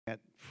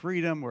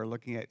freedom. We're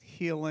looking at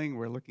healing.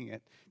 We're looking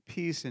at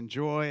peace and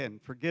joy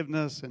and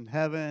forgiveness and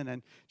heaven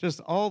and just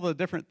all the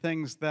different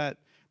things that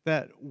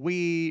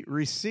we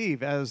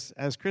receive as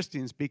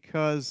Christians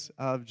because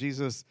of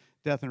Jesus'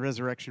 death and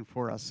resurrection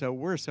for us. So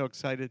we're so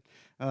excited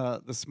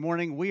this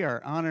morning. We are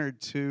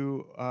honored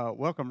to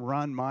welcome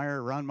Ron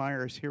Meyer. Ron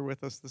Meyer is here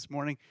with us this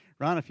morning.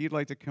 Ron, if you'd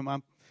like to come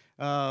up.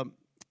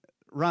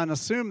 Ron,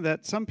 assume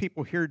that some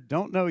people here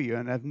don't know you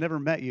and have never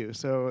met you.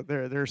 So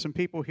there are some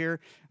people here,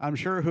 I'm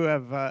sure, who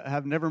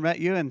have never met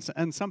you,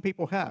 and some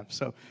people have.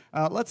 So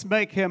let's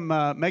make him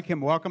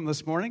welcome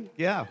this morning.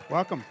 Yeah,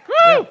 welcome.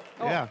 Woo!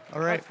 Yeah.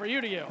 All right. For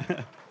you to you.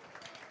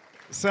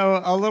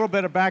 So a little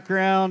bit of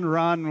background.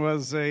 Ron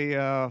was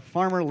a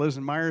farmer, lives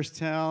in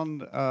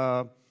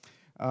Myerstown,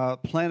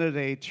 planted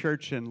a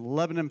church in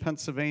Lebanon,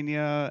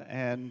 Pennsylvania,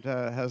 and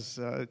has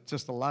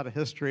just a lot of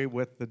history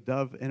with the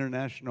Dove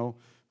International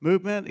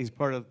Movement. He's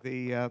part of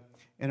the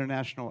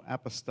International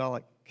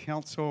Apostolic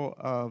Council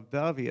of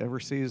Dove. He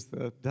oversees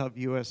the Dove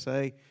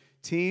USA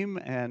team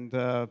and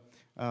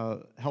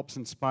helps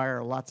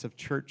inspire lots of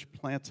church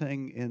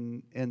planting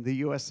in the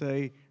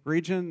USA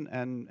region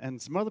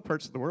and some other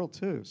parts of the world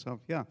too. So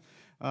yeah,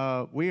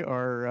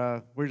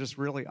 we're just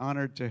really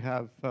honored to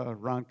have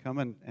Ron come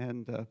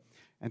and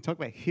talk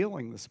about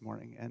healing this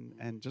morning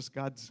and just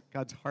God's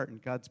heart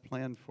and God's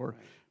plan for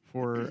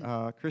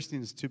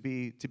Christians to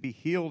be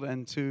healed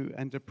and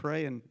to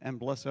pray and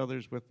bless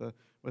others with the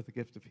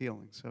gift of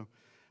healing. So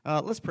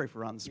let's pray for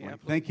Ron this morning.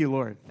 Thank you,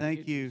 Lord.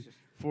 Thank you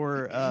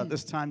for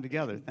this time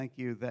together. Thank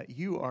you that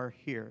you are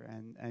here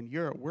and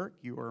you're at work.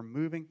 You are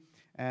moving,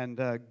 and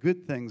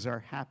good things are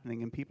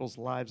happening in people's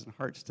lives and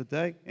hearts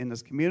today in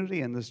this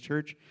community, in this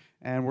church.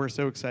 And we're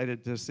so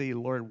excited to see,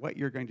 Lord, what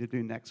you're going to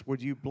do next.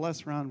 Would you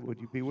bless Ron?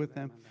 Would you be with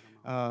him?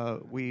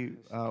 We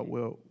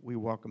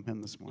welcome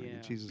him this morning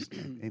in Jesus'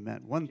 name.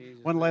 Amen.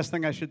 One last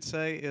thing I should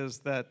say is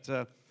that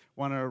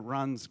one of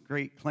Ron's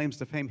great claims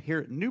to fame here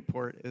at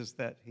Newport is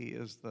that he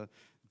is the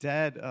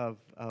dad of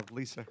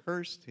Lisa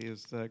Hurst. He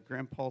is the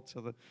grandpa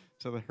to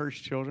the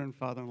Hurst children,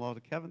 father-in-law to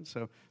Kevin.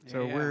 So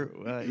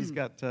he's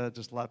got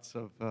just lots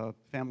of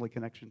family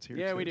connections here.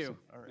 Yeah, too. we do. So,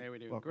 all right. Yeah, we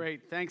do. Welcome.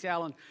 Great. Thanks,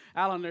 Alan.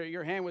 Alan,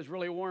 your hand was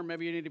really warm.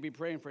 Maybe you need to be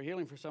praying for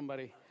healing for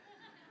somebody.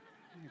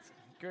 It's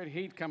good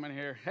heat coming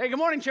here. Hey, good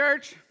morning,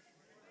 church.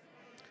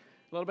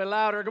 A little bit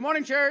louder. Good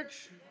morning,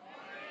 church.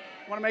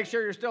 I want to make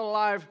sure you're still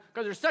alive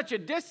because there's such a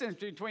distance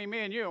between me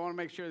and you. I want to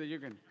make sure that you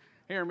can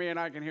hear me and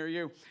I can hear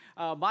you.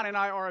 Bonnie and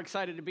I are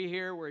excited to be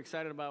here. We're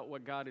excited about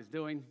what God is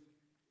doing.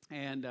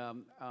 And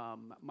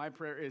my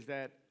prayer is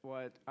that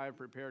what I've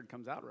prepared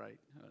comes out right.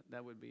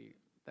 That would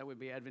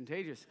be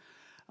advantageous.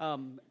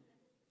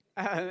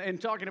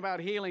 And talking about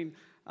healing,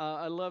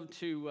 I love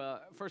to,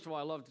 first of all,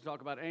 I love to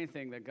talk about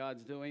anything that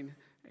God's doing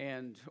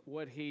and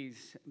what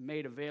He's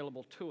made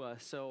available to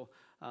us. So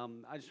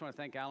I just want to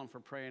thank Alan for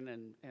praying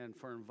and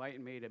for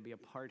inviting me to be a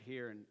part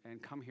here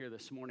and come here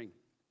this morning.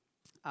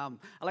 I'd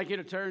like you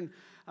to turn,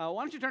 why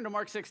don't you turn to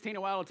Mark 16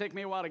 a while? It'll take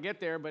me a while to get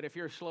there, but if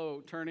you're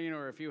slow turning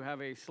or if you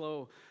have a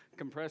slow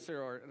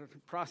compressor or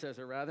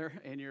processor, rather,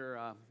 in your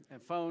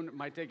phone, it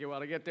might take you a while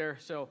to get there.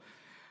 So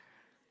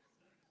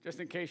just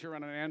in case you're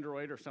on an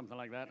Android or something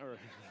like that. Or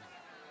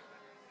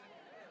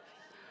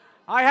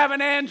I have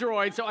an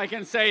Android, so I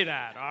can say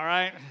that, all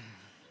right?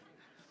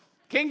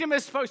 Kingdom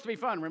is supposed to be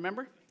fun,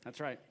 remember? That's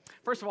right.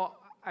 First of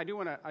all, I do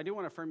want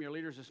to affirm your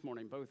leaders this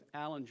morning, both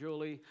Al and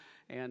Julie,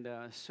 and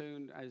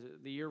soon as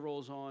the year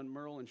rolls on,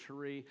 Merle and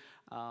Cherie,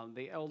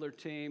 the elder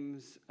team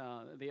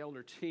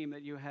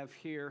that you have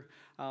here,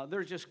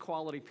 they're just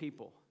quality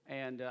people,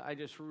 and I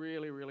just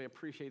really, really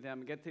appreciate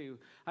them.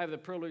 I have the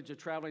privilege of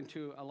traveling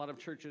to a lot of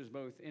churches,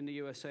 both in the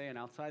USA and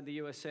outside the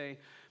USA,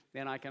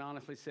 and I can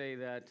honestly say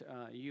that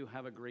you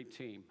have a great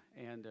team,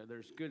 and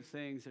there's good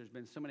things. There's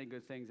been so many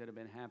good things that have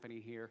been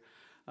happening here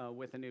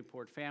with the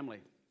Newport family.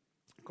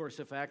 Of course,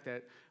 the fact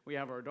that we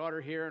have our daughter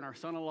here and our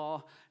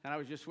son-in-law, and I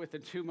was just with the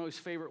two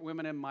most favorite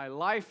women in my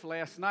life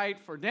last night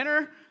for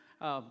dinner.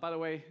 By the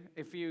way,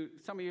 if you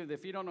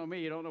don't know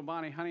me, you don't know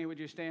Bonnie, honey, would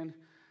you stand?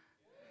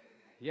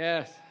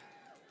 Yes.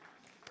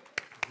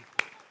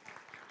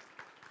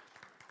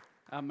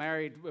 I'm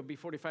married, will be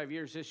 45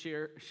 years this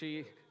year.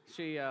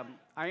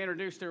 I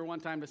introduced her one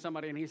time to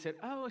somebody, and he said,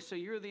 "Oh, so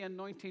you're the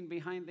anointing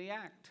behind the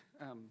act,"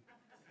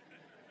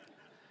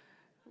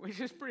 which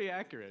is pretty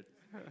accurate.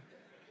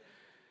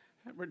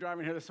 We're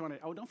driving here this morning.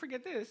 Oh, don't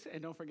forget this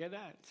and don't forget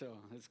that. So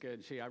that's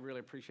good. I really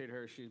appreciate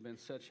her. She's been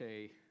such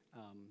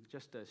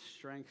just a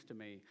strength to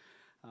me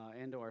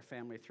and to our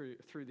family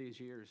through the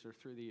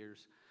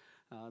years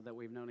that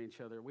we've known each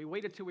other. We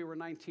waited till we were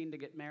 19 to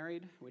get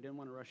married. We didn't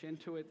want to rush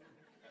into it.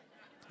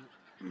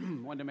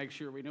 Wanted to make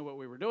sure we knew what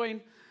we were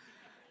doing.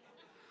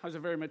 I was a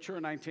very mature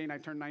 19. I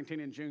turned 19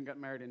 in June, got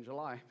married in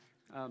July.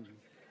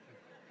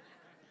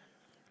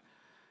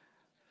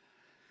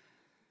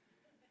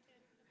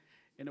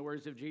 In the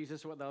words of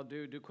Jesus, what thou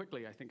do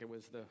quickly. I think it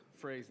was the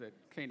phrase that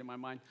came to my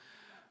mind.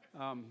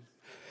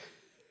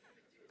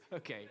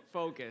 Okay,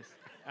 focus.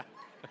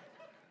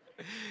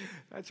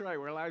 That's right,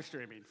 we're live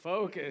streaming.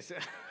 Focus.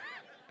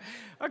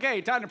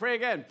 Okay, time to pray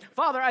again.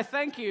 Father, I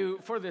thank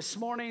you for this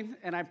morning,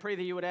 and I pray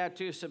that you would add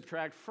to,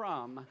 subtract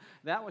from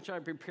that which I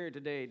prepared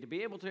today to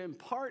be able to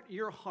impart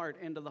your heart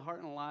into the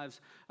heart and lives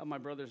of my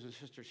brothers and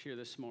sisters here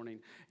this morning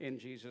in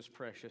Jesus'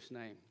 precious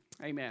name.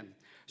 Amen.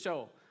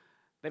 So,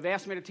 they've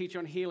asked me to teach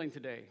on healing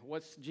today.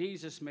 What's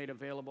Jesus made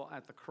available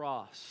at the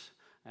cross?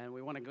 And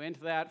we want to go into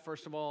that.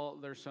 First of all,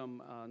 there's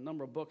some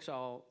number of books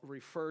I'll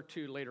refer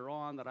to later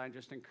on that I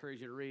just encourage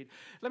you to read.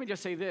 Let me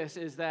just say this,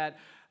 is that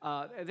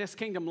this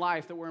kingdom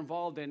life that we're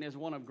involved in is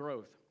one of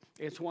growth.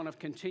 It's one of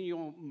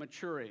continual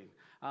maturing.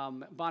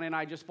 Bonnie and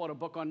I just bought a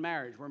book on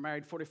marriage. We're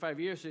married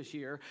 45 years this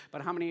year,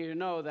 but how many of you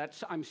know that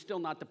I'm still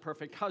not the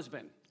perfect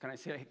husband? Can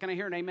I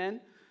hear an amen?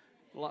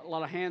 A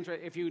lot of hands.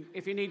 Right? If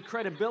you need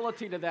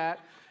credibility to that,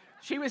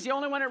 she was the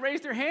only one that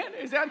raised her hand.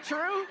 Is that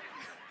true?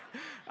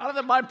 Out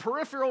of my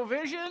peripheral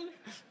vision?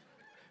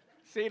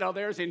 See,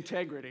 there's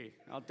integrity.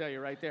 I'll tell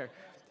you right there.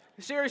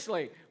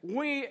 Seriously,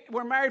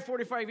 we're married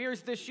 45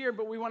 years this year,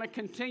 but we want to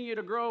continue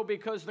to grow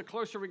because the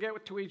closer we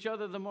get to each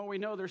other, the more we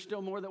know there's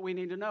still more that we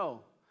need to know.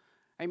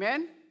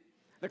 Amen?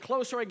 The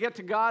closer I get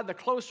to God, the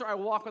closer I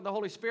walk with the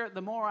Holy Spirit,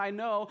 the more I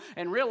know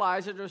and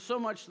realize that there's so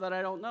much that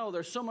I don't know.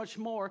 There's so much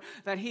more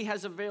that He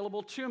has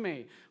available to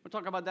me. We'll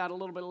talk about that a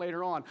little bit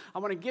later on. I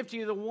want to give to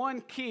you the one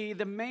key,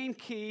 the main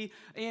key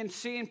in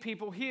seeing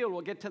people healed.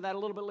 We'll get to that a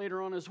little bit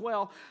later on as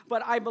well.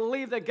 But I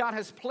believe that God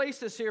has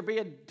placed us here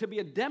to be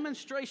a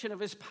demonstration of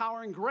His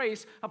power and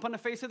grace upon the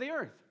face of the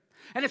earth.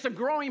 And it's a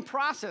growing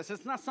process.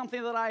 It's not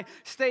something that I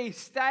stay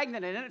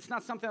stagnant in. It's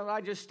not something that I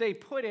just stay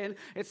put in.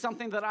 It's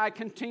something that I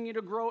continue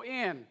to grow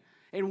in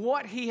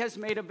what He has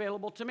made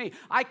available to me.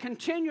 I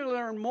continue to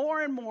learn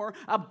more and more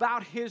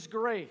about His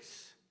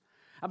grace,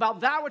 about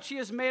that which He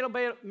has made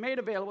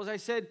available, as I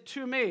said,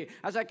 to me.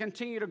 As I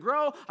continue to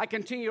grow, I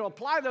continue to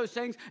apply those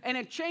things, and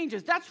it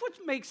changes. That's what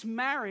makes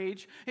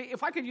marriage,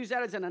 if I could use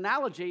that as an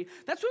analogy,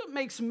 that's what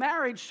makes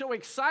marriage so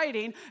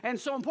exciting and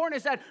so important,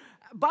 is that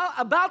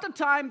about the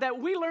time that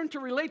we learn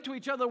to relate to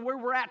each other where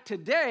we're at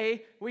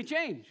today, we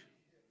change.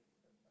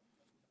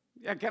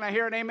 Yeah, can I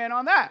hear an amen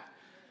on that?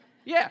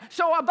 Yeah,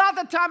 so about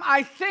the time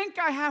I think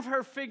I have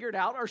her figured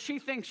out, or she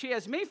thinks she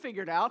has me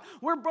figured out,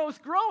 we're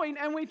both growing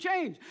and we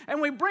change. And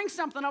we bring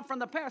something up from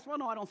the past. Well,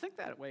 no, I don't think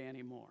that way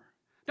anymore.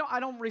 No, I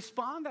don't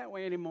respond that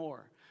way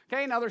anymore.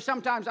 Okay, now there's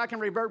sometimes I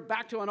can revert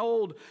back to an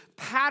old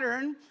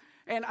pattern.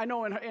 And I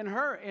know in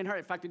her,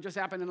 in fact, it just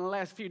happened in the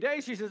last few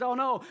days. She says, "Oh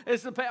no,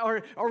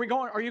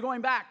 are you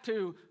going back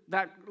to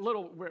that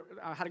little?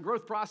 I had a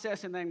growth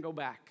process and then go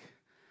back."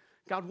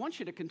 God wants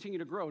you to continue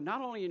to grow,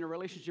 not only in your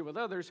relationship with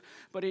others,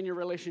 but in your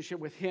relationship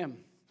with Him.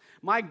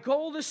 My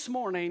goal this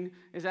morning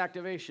is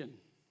activation.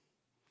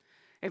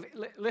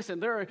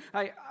 Listen,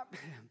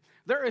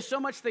 there is so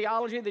much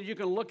theology that you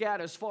can look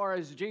at as far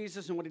as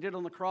Jesus and what He did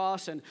on the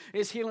cross and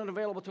is healing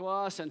available to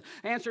us and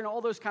answering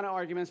all those kind of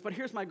arguments. But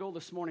here's my goal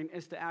this morning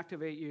is to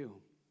activate you.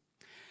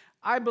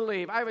 I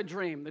have a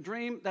dream, the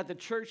dream that the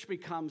church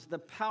becomes the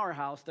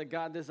powerhouse that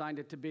God designed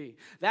it to be.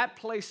 That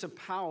place of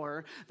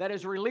power that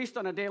is released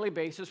on a daily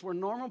basis where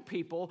normal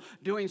people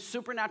doing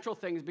supernatural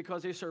things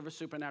because they serve a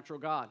supernatural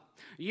God.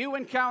 You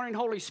encountering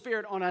Holy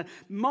Spirit on a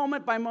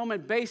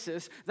moment-by-moment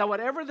basis, that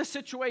whatever the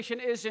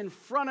situation is in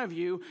front of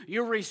you,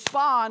 you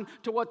respond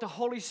to what the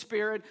Holy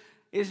Spirit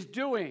is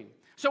doing.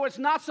 So it's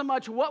not so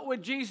much what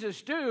would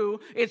Jesus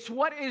do, it's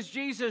what is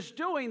Jesus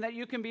doing that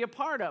you can be a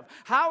part of.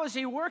 How is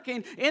He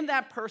working in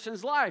that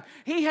person's life?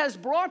 He has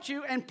brought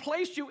you and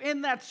placed you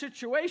in that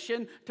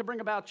situation to bring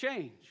about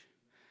change.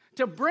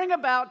 To bring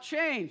about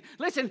change.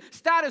 Listen,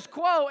 status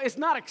quo is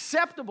not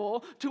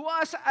acceptable to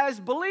us as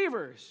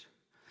believers.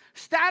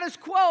 Status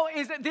quo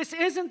is that this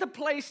isn't the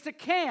place to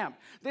camp.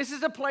 This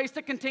is a place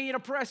to continue to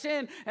press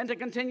in and to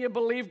continue to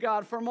believe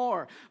God for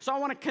more. So I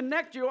want to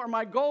connect you, or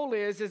my goal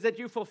is that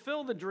you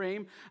fulfill the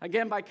dream,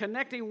 again, by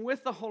connecting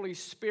with the Holy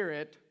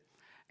Spirit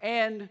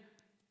and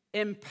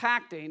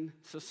impacting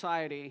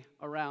society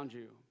around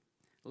you.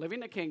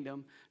 Living the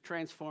kingdom,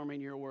 transforming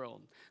your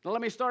world. Now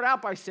let me start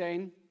out by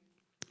saying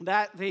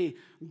that the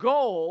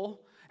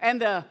goal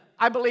and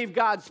I believe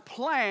God's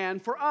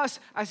plan for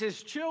us as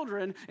His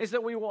children is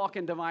that we walk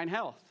in divine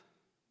health.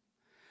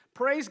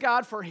 Praise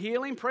God for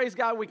healing. Praise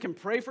God we can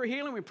pray for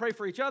healing. We pray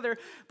for each other.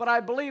 But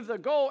I believe the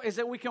goal is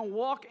that we can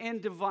walk in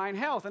divine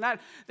health. And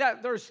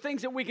that there's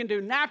things that we can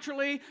do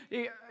naturally.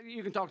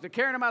 You can talk to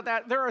Karen about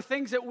that. There are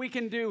things that we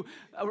can do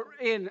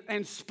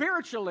and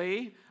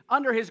spiritually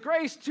under His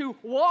grace to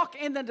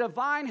walk in the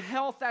divine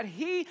health that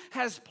He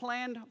has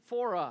planned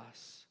for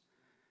us.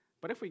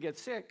 But if we get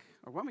sick,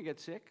 or when we get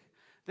sick,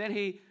 then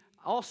He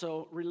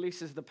also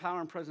releases the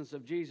power and presence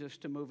of Jesus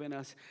to move in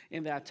us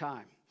in that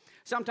time.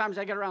 Sometimes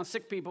I get around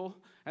sick people,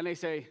 and they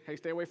say, "Hey,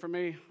 stay away from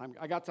me.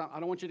 I got something. I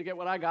don't want you to get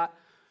what I got."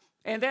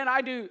 And then I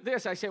do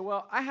this. I say,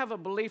 "Well, I have a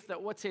belief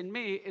that what's in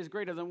me is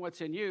greater than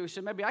what's in you,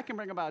 so maybe I can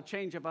bring about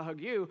change if I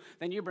hug you,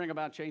 then you bring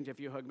about change if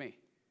you hug me."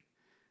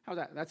 How's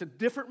that? That's a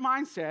different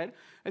mindset.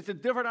 It's a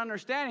different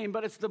understanding,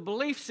 but it's the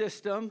belief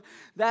system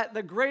that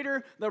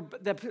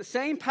the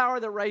same power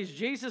that raised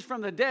Jesus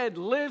from the dead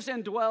lives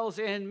and dwells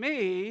in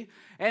me,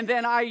 and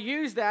then I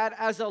use that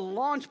as a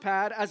launch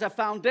pad, as a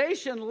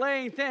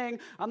foundation-laying thing.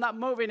 I'm not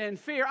moving in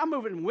fear. I'm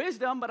moving in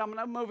wisdom, but I'm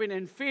not moving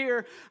in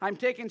fear. I'm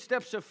taking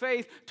steps of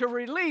faith to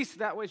release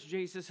that which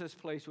Jesus has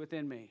placed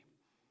within me.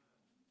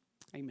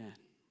 Amen.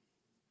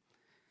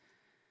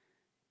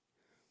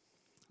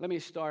 Let me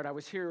start. I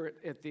was here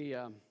at the,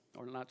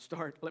 or not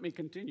start, let me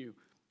continue.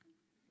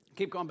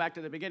 Keep going back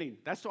to the beginning.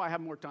 That's so I have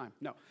more time.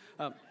 No.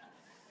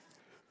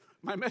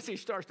 My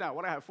message starts now.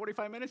 What, I have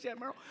 45 minutes yet,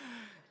 Merle?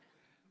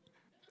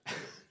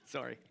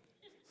 Sorry.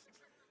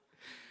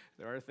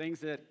 There are things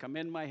that come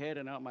in my head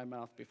and out my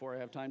mouth before I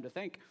have time to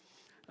think.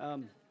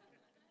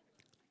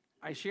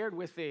 I shared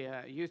with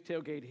the youth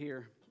tailgate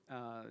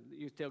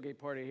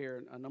party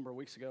here a number of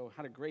weeks ago.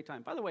 Had a great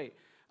time. By the way,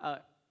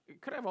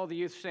 could I have all the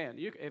youth stand?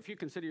 If you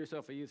consider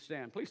yourself a youth,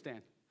 stand. Please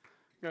stand.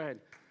 Go ahead.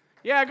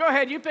 Yeah, go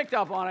ahead. You picked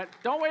up on it.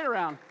 Don't wait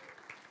around.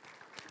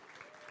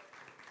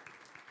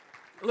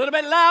 A little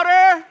bit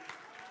louder.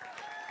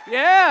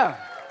 Yeah.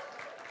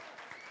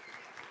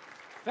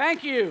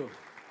 Thank you.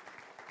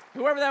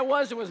 Whoever that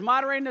was who was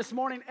moderating this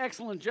morning,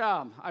 excellent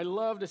job. I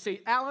love to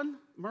see. Alan,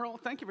 Merle,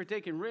 thank you for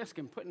taking risk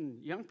and putting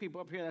young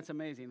people up here. That's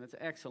amazing. That's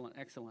excellent,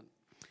 excellent.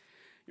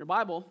 Your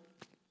Bible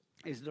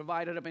is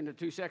divided up into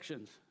two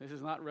sections. This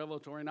is not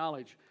revelatory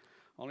knowledge.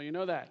 Only you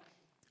know that.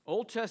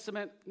 Old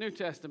Testament, New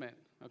Testament.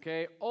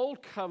 Okay?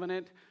 Old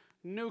Covenant,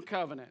 New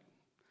Covenant.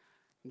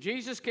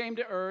 Jesus came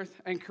to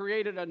earth and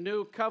created a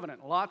new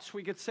covenant. Lots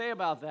we could say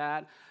about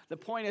that. The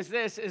point is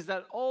this, is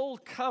that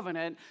old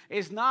covenant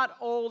is not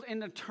old in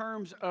the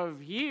terms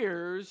of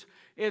years.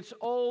 It's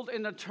old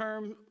in the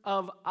term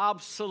of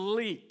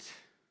obsolete.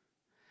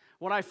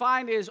 What I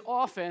find is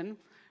often,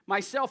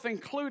 myself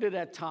included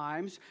at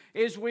times,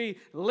 is we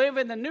live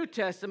in the New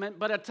Testament,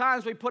 but at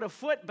times we put a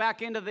foot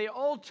back into the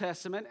Old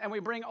Testament, and we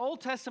bring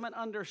Old Testament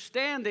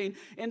understanding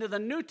into the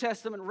New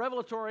Testament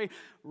revelatory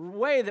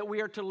way that we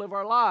are to live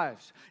our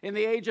lives. In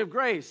the age of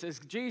grace, as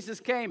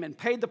Jesus came and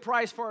paid the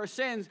price for our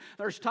sins,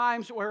 there's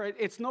times where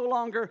it's no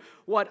longer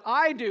what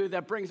I do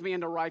that brings me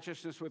into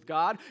righteousness with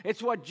God.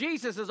 It's what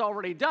Jesus has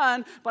already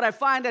done, but I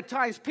find at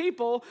times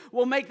people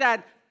will make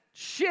that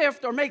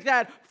shift or make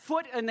that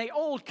foot in the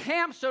old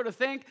camp, so to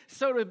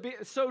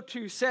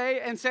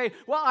say, and say,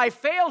 well, I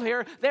failed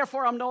here,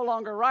 therefore I'm no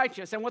longer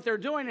righteous. And what they're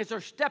doing is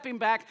they're stepping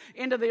back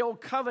into the old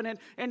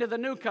covenant, into the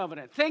new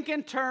covenant. Think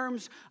in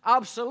terms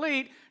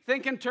obsolete,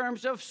 think in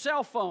terms of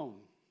cell phone.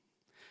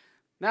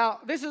 Now,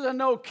 this is a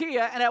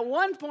Nokia, and at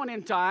one point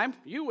in time,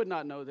 you would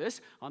not know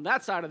this on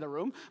that side of the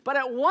room, but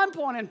at one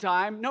point in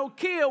time,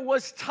 Nokia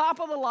was top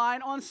of the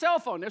line on cell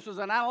phone. This was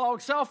an analog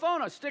cell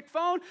phone, a stick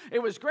phone.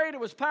 It was great. It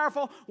was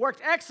powerful.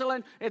 Worked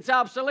excellent. It's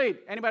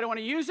obsolete. Anybody want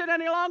to use it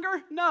any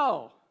longer?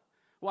 No.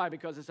 Why?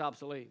 Because it's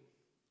obsolete.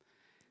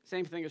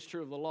 Same thing is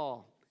true of the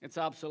law. It's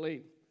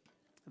obsolete.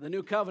 The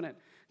new covenant,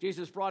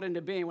 Jesus brought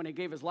into being when he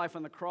gave his life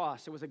on the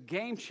cross. It was a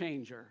game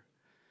changer.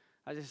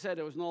 As I said,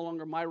 it was no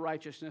longer my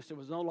righteousness. It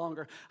was no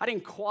longer, I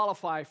didn't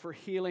qualify for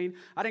healing.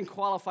 I didn't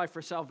qualify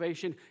for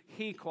salvation.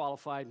 He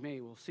qualified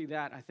me. We'll see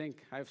that. I think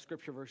I have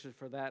scripture verses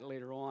for that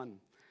later on.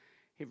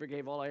 He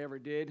forgave all I ever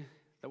did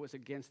that was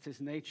against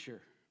his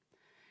nature.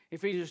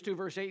 Ephesians 2,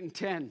 verse 8 and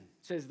 10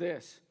 says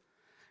this.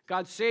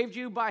 God saved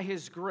you by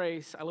his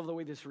grace. I love the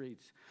way this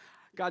reads.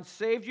 God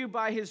saved you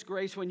by his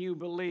grace when you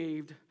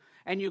believed,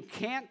 and you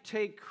can't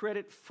take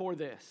credit for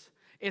this.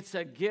 It's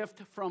a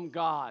gift from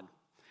God.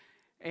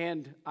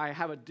 And I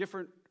have a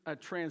different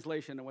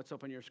translation than what's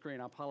up on your screen.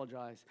 I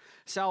apologize.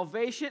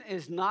 Salvation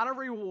is not a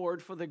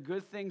reward for the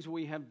good things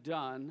we have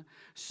done,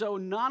 so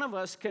none of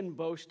us can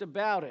boast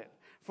about it.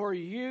 For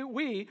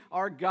we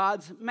are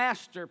God's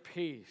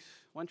masterpiece.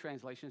 One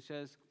translation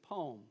says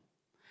poem.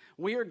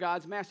 We are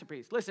God's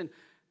masterpiece. Listen,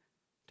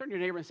 turn to your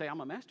neighbor and say,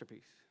 I'm a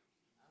masterpiece.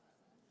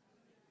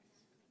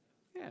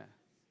 Yeah.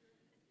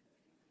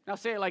 Now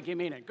say it like you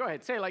mean it. Go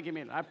ahead, say it like you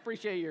mean it. I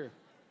appreciate your...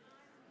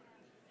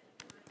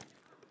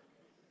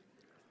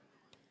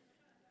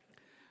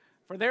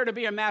 For there to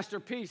be a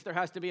masterpiece, there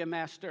has to be a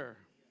master.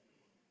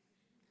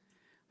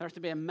 There has to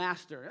be a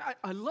master.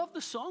 I love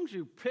the songs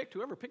you picked.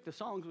 Whoever picked the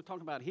songs, we're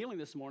talking about healing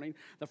this morning.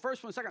 The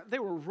first one, second, they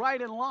were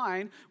right in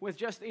line with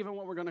just even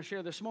what we're going to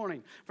share this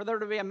morning. For there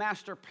to be a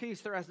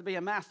masterpiece, there has to be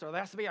a master. There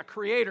has to be a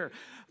creator.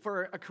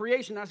 For a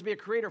creation, there has to be a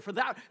creator. For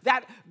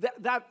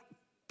that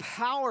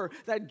power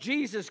that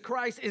Jesus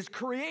Christ is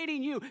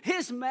creating you,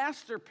 his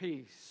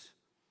masterpiece.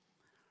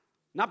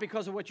 Not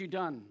because of what you've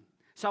done.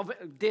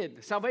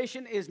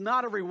 Salvation is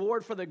not a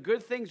reward for the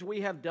good things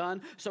we have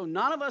done, so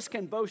none of us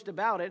can boast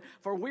about it,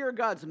 for we are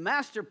God's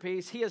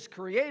masterpiece. He has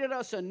created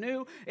us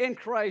anew in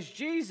Christ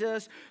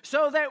Jesus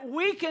so that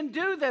we can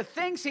do the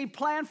things he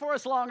planned for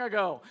us long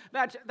ago.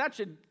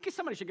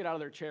 Somebody should get out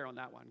of their chair on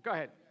that one. Go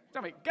ahead.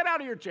 Somebody, get out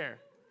of your chair.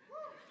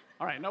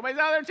 All right, nobody's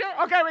out of their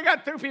chair? Okay, we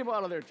got two people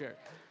out of their chair.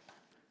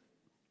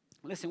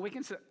 Listen,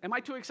 am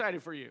I too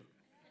excited for you?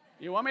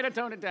 You want me to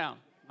tone it down?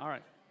 All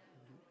right.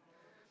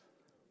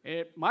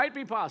 It might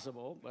be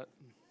possible, but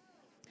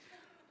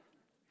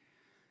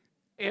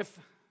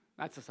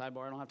that's a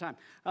sidebar, I don't have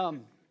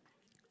time.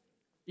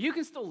 You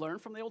can still learn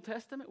from the Old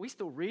Testament. We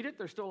still read it.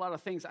 There's still a lot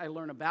of things I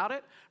learn about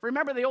it.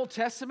 Remember the Old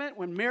Testament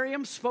when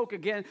Miriam spoke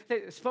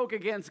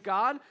against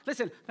God?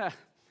 Listen,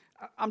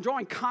 I'm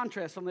drawing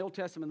contrast from the Old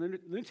Testament and the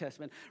New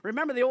Testament.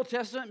 Remember the Old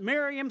Testament?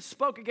 Miriam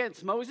spoke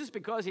against Moses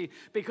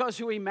because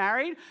who he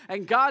married.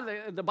 And God,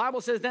 the Bible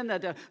says then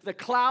that the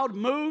cloud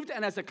moved,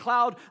 and as the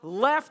cloud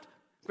left,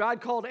 God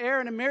called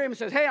Aaron and Miriam and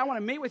says, hey, I want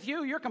to meet with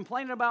you. You're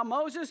complaining about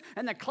Moses.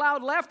 And the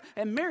cloud left,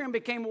 and Miriam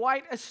became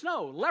white as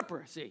snow,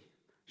 leprosy.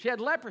 She had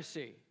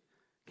leprosy,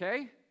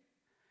 okay?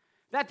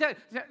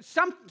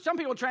 Some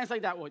people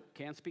translate that, well,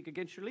 can't speak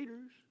against your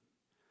leaders.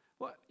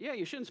 Well, yeah,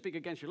 you shouldn't speak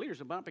against your leaders,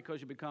 but not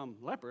because you become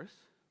leprous.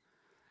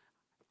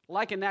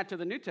 Liken that to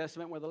the New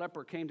Testament where the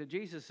leper came to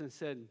Jesus and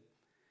said,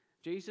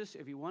 Jesus,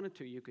 if you wanted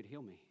to, you could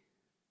heal me.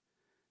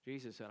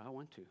 Jesus said, I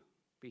want to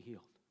be healed.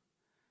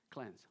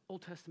 Cleanse.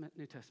 Old Testament,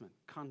 New Testament.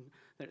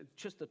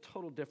 Just a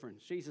total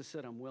difference. Jesus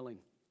said, I'm willing.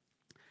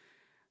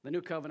 The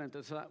New Covenant,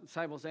 the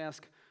disciples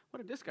ask, what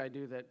did this guy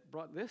do that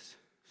brought this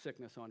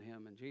sickness on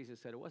him? And Jesus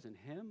said, it wasn't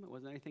him. It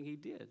wasn't anything he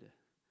did.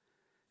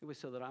 It was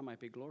so that I might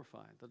be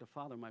glorified, that the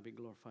Father might be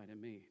glorified in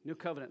me. New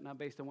Covenant, not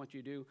based on what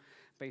you do,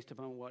 based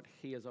upon what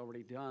he has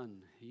already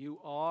done. You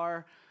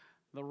are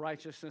the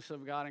righteousness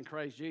of God in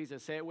Christ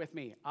Jesus. Say it with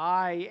me.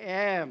 I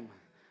am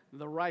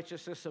the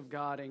righteousness of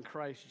God in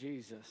Christ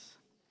Jesus.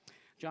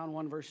 John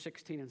 1, verse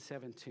 16 and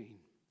 17.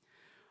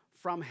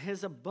 From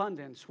his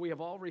abundance, we have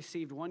all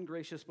received one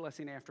gracious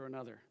blessing after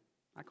another.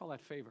 I call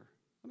that favor.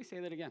 Let me say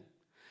that again.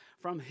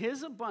 From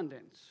his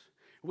abundance,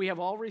 we have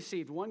all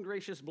received one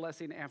gracious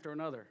blessing after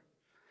another.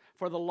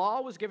 For the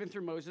law was given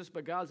through Moses,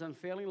 but God's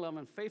unfailing love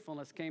and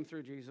faithfulness came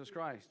through Jesus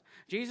Christ.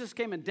 Jesus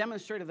came and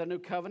demonstrated the new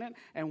covenant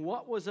and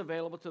what was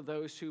available to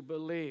those who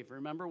believe.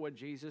 Remember what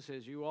Jesus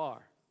is, you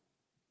are.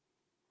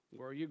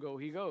 Where you go,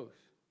 he goes.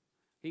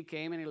 He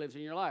came and he lives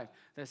in your life.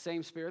 The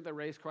same spirit that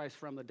raised Christ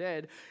from the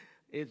dead,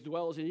 it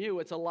dwells in you,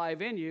 it's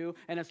alive in you,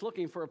 and it's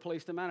looking for a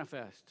place to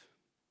manifest.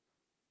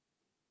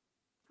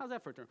 How's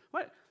that for a term?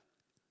 What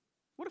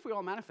if we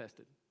all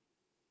manifested?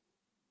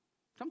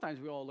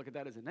 Sometimes we all look at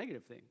that as a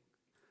negative thing.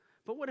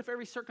 But what if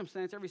every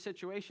circumstance, every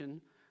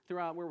situation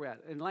throughout where we're at,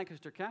 in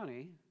Lancaster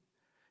County,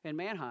 in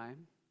Manheim,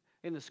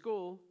 in the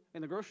school,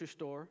 in the grocery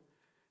store,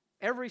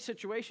 every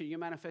situation you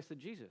manifested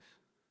Jesus?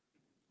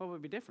 What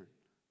would be different?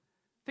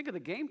 Think of the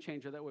game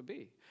changer that would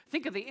be.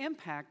 Think of the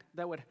impact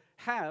that would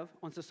have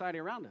on society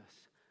around us.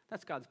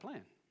 That's God's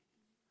plan.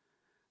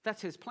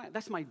 That's his plan.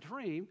 That's my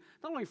dream,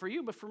 not only for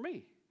you, but for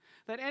me.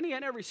 That any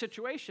and every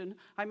situation,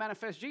 I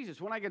manifest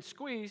Jesus. When I get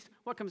squeezed,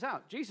 what comes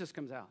out? Jesus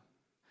comes out.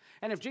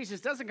 And if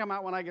Jesus doesn't come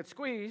out when I get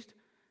squeezed,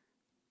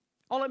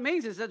 all it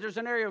means is that there's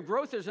an area of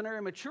growth, there's an area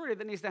of maturity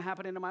that needs to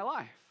happen into my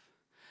life.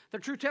 The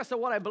true test of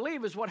what I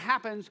believe is what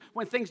happens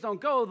when things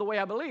don't go the way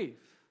I believe.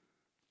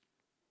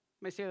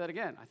 Let me say that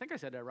again. I think I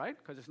said that right,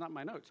 because it's not in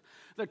my notes.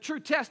 The true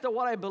test of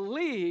what I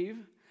believe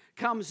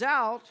comes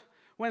out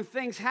when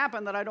things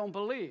happen that I don't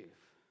believe.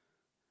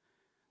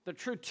 The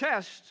true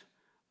test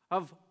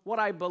of what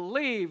I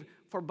believe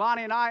for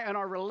Bonnie and I and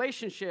our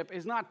relationship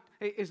is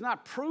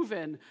not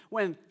proven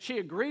when she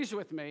agrees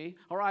with me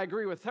or I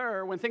agree with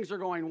her when things are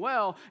going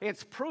well.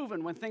 It's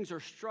proven when things are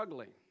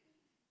struggling.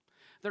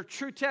 The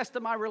true test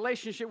of my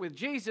relationship with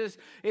Jesus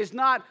is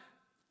not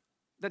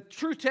the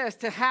true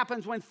test that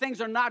happens when things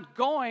are not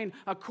going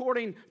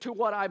according to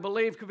what I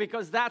believe,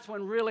 because that's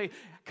when really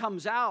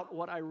comes out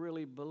what I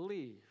really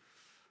believe.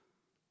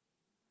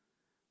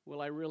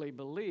 Will I really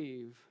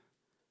believe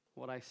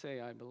what I say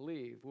I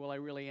believe? Will I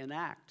really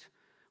enact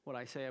what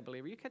I say I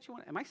believe? Are you catching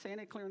what? Am I saying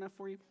it clear enough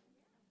for you?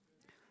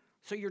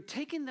 So you're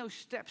taking those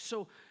steps.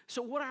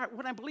 So what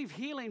I believe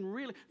healing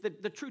really,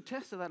 the true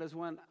test of that is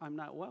when I'm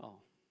not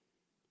well.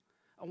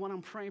 Or when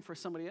I'm praying for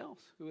somebody else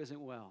who isn't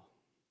well.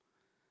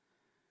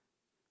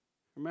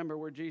 Remember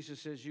where Jesus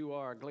says you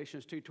are.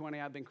 Galatians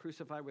 2:20, I've been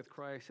crucified with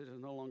Christ. It is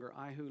no longer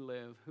I who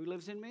live. Who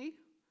lives in me?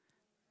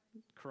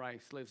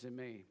 Christ lives in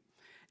me.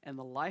 And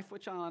the life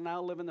which I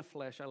now live in the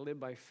flesh, I live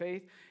by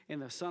faith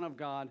in the Son of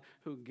God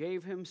who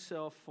gave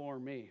himself for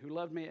me, who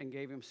loved me and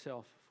gave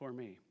himself for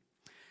me.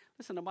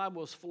 Listen, the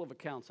Bible is full of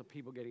accounts of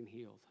people getting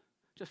healed.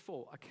 Just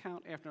full,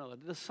 account after another.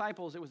 The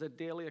disciples, it was a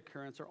daily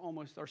occurrence,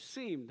 or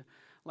seemed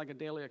like a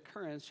daily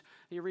occurrence.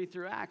 You read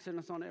through Acts, and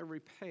it's on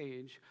every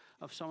page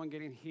of someone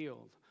getting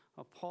healed.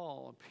 Of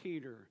Paul, of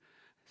Peter,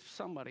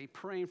 somebody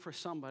praying for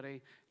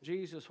somebody,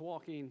 Jesus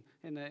walking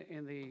in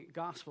the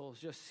Gospels,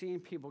 just seeing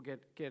people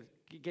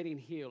getting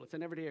healed. It's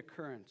an everyday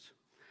occurrence.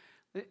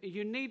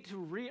 You need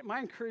to my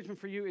encouragement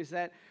for you is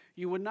that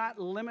you would not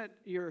limit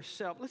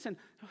yourself. Listen,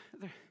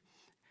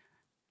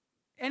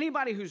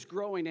 anybody who's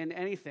growing in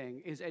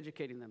anything is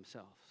educating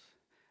themselves.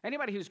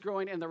 Anybody who's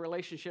growing in the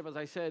relationship, as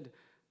I said,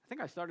 I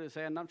think I started to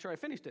say, I'm not sure I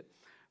finished it.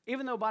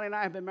 Even though Bonnie and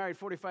I have been married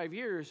 45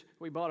 years,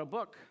 we bought a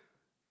book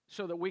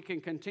so that we can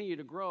continue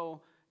to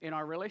grow in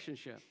our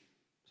relationship.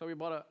 So we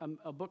bought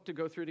a book to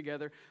go through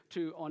together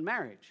on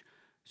marriage.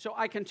 So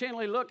I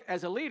continually look,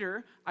 as a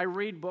leader, I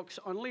read books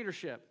on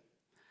leadership.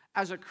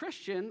 As a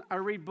Christian, I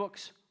read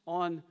books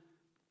on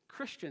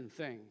Christian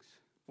things,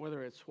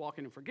 whether it's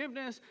walking in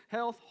forgiveness,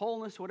 health,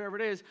 wholeness, whatever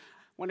it is.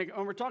 When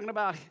we're talking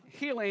about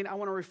healing, I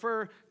want to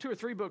refer 2 or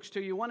 3 books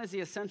to you. One is The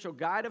Essential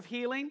Guide of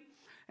Healing,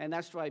 and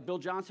that's by Bill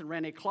Johnson,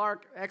 Randy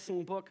Clark,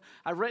 excellent book.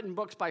 I've written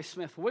books by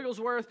Smith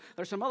Wigglesworth.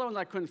 There's some other ones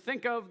I couldn't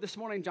think of this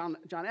morning. John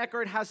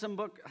Eckert has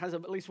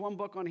at least one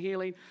book on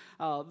healing.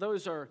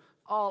 Those are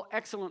all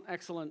excellent,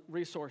 excellent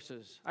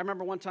resources. I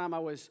remember one time I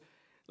was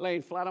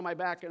laying flat on my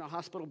back in a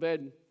hospital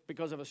bed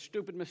because of a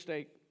stupid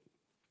mistake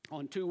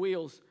on 2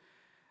 wheels.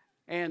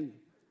 And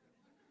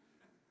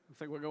I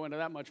think we'll go into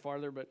that much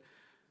farther, but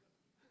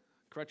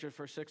crutches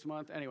for 6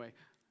 months. Anyway,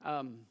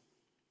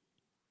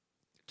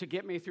 to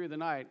get me through the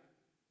night,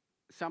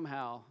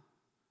 somehow,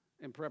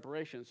 in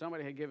preparation,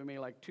 somebody had given me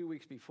like 2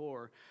 weeks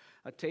before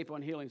a tape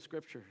on healing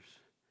scriptures.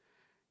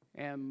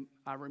 And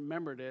I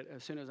remembered it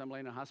as soon as I'm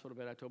laying in a hospital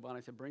bed. I told Bonnie,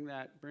 I said, bring me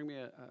at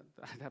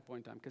that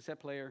point in time, cassette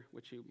player,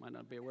 which you might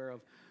not be aware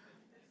of.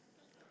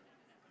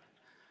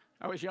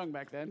 I was young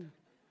back then.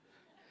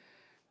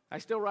 I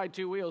still ride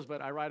 2 wheels,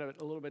 but I ride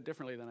it a little bit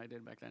differently than I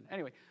did back then.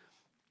 Anyway,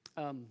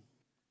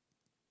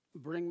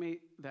 bring me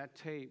that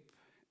tape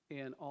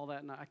in all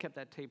that night. I kept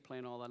that tape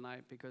playing all that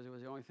night because it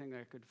was the only thing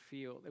that I could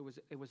feel.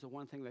 It was the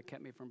one thing that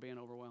kept me from being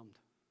overwhelmed.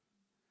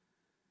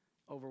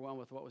 Overwhelmed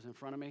with what was in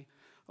front of me,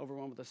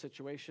 overwhelmed with the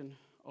situation,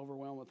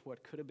 overwhelmed with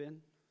what could have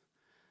been,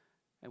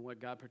 and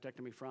what God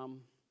protected me from.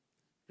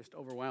 Just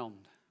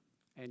overwhelmed.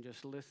 And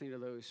just listening to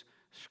those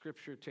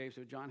scripture tapes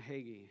of John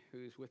Hagee,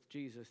 who's with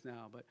Jesus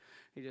now, but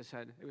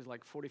it was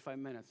like 45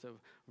 minutes of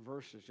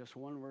verses, just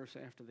one verse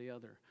after the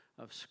other,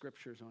 of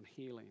scriptures on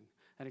healing.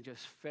 And it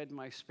just fed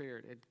my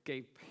spirit. It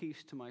gave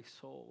peace to my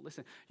soul.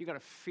 Listen, you got to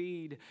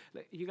feed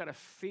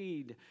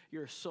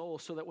your soul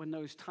so that when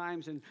those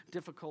times and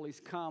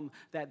difficulties come,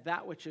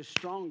 that which is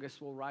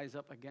strongest will rise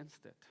up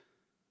against it.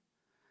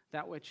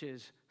 That which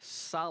is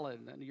solid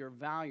and your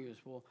values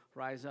will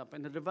rise up.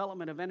 In the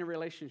development of any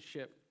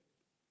relationship,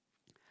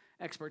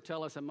 experts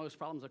tell us that most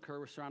problems occur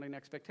with surrounding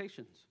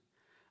expectations,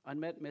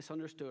 unmet,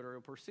 misunderstood,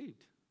 or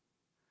perceived.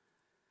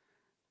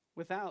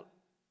 Without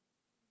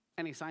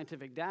any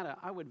scientific data,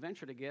 I would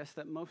venture to guess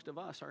that most of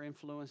us are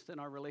influenced in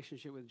our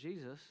relationship with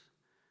Jesus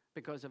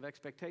because of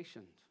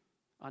expectations,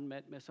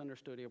 unmet,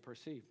 misunderstood, or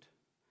perceived.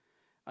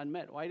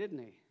 Unmet, why didn't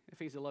he? If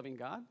he's a loving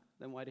God,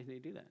 then why didn't he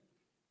do that?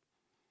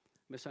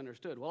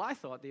 Misunderstood. Well, I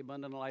thought the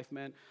abundant life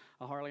meant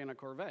a Harley and a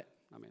Corvette.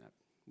 I mean, that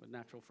was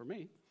natural for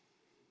me.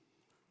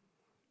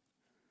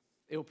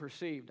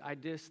 Ill-perceived. I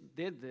just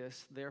did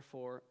this,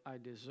 therefore I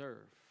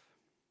deserve.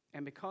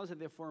 And because of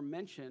the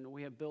aforementioned,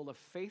 we have built a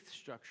faith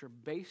structure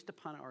based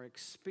upon our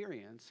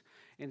experience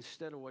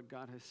instead of what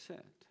God has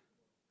said.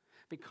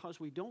 Because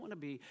we don't want to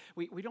be,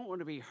 we don't want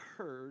to be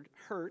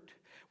hurt.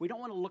 We don't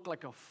want to look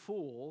like a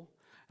fool,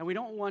 and we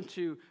don't want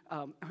to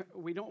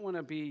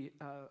be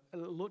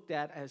looked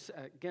at as,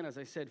 again, as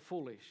I said,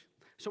 foolish.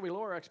 So we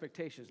lower our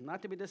expectations,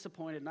 not to be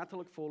disappointed, not to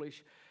look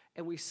foolish,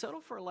 and we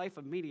settle for a life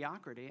of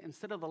mediocrity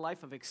instead of the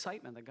life of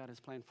excitement that God has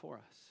planned for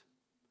us.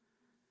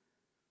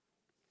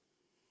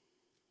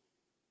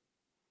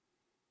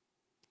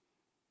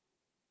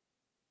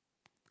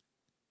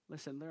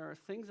 Listen, there are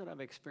things that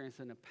I've experienced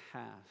in the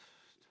past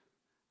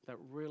that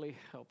really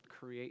helped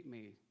create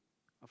me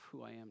of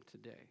who I am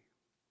today.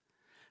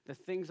 The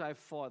things I've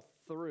fought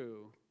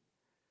through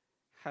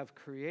have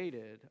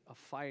created a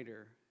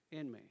fighter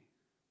in me.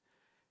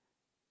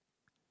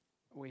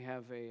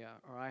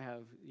 I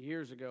have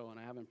years ago, and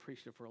I haven't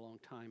preached it for a long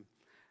time,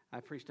 I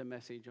preached a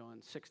message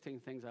on 16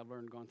 things I've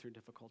learned going through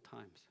difficult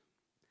times.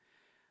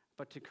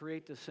 But to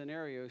create the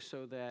scenario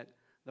so that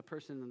the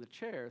person in the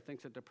chair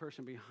thinks that the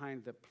person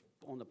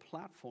on the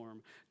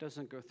platform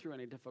doesn't go through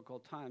any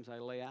difficult times, I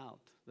lay out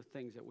the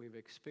things that we've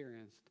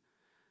experienced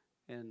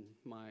in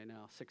my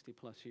now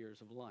 60-plus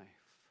years of life.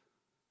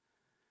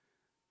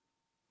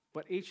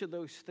 But each of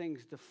those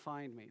things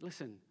defined me.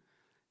 Listen,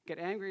 get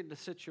angry at the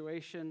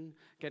situation,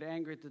 get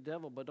angry at the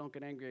devil, but don't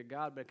get angry at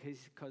God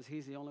because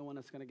he's the only one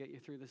that's going to get you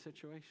through the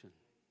situation.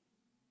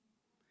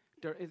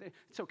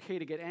 It's okay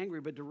to get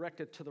angry, but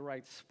direct it to the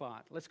right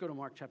spot. Let's go to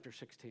Mark chapter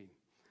 16.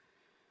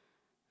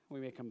 We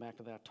may come back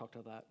to that, talk to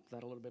that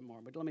a little bit more.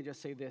 But let me just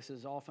say this,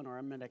 is often our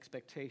unmet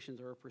expectations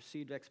or our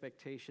perceived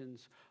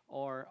expectations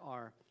or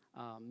our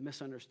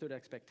misunderstood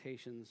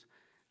expectations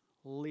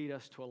lead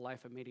us to a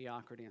life of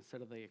mediocrity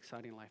instead of the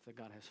exciting life that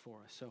God has for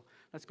us. So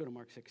let's go to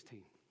Mark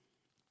 16.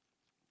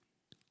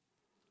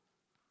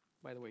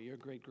 By the way, you're a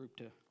great group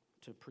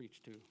to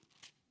preach to.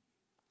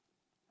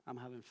 I'm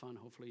having fun.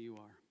 Hopefully you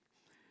are.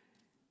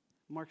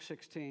 Mark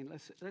 16.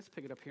 Let's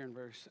pick it up here in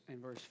verse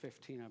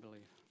 15, I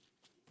believe.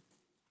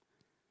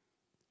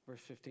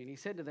 Verse 15. He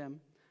said to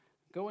them,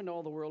 "Go into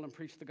all the world and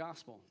preach the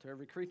gospel to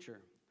every creature.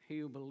 He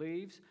who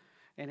believes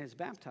and is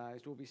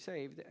baptized will be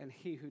saved, and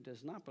he who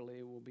does not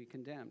believe will be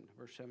condemned."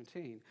 Verse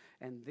 17.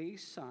 "And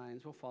these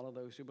signs will follow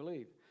those who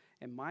believe.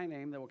 In my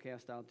name they will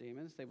cast out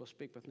demons. They will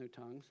speak with new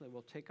tongues. They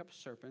will take up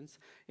serpents.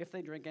 If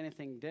they drink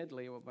anything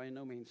deadly, it will by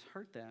no means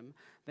hurt them.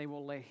 They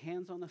will lay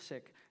hands on the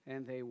sick,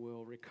 and they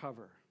will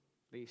recover.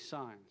 These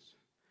signs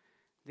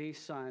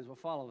will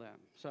follow them.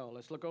 So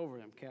let's look over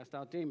them. Cast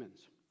out demons.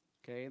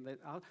 Okay.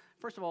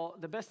 First of all,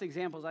 the best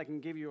examples I can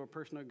give you are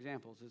personal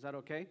examples. Is that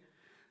okay?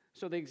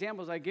 So the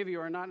examples I give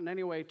you are not in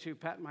any way to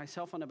pat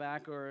myself on the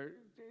back, or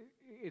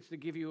it's to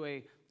give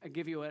you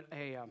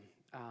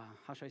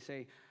how should I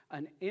say,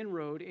 an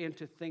inroad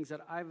into things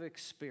that I've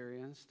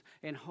experienced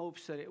in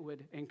hopes that it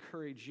would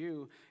encourage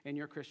you in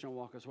your Christian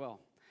walk as well.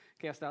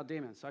 Cast out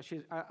demons.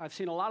 I've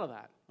seen a lot of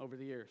that over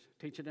the years.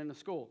 Teach it in the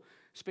school.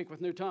 Speak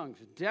with new tongues.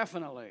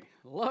 Definitely.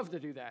 Love to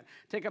do that.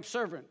 Take up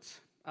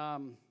servants.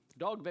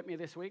 Dog bit me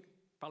this week.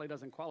 Probably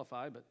doesn't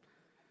qualify, but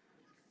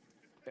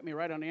bit me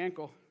right on the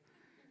ankle.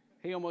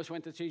 He almost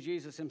went to see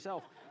Jesus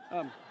himself.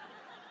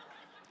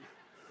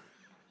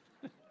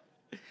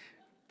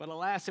 But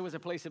alas, it was a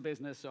place of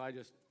business, so I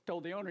just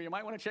told the owner, you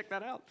might want to check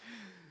that out.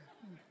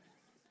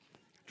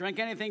 Drink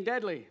anything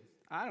deadly.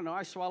 I don't know.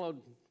 I swallowed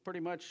pretty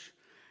much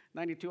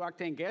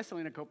 92-octane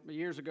gasoline a couple of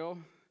years ago.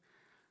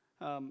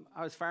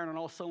 I was firing on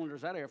all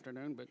cylinders that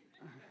afternoon, but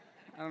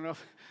I don't know,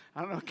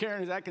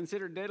 Karen, is that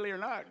considered deadly or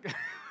not?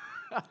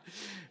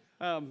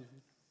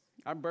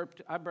 I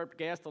burped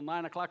gas till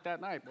 9 o'clock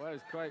that night. Boy, it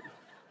was quite...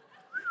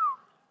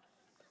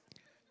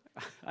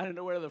 I didn't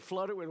know whether to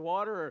flood it with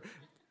water or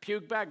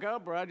puke back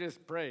up, or I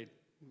just prayed.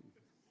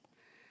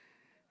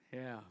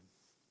 Yeah.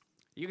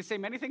 You can say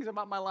many things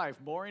about my life.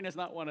 Boring is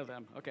not one of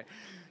them. Okay.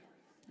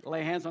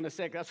 Lay hands on the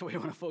sick. That's what we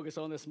want to focus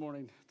on this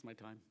morning. It's my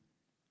time.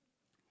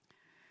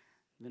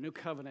 The new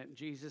covenant,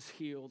 Jesus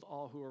healed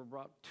all who were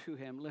brought to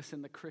him.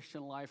 Listen, the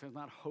Christian life is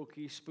not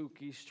hokey,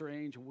 spooky,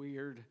 strange,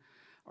 weird,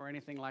 or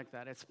anything like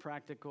that. It's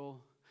practical.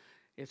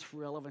 It's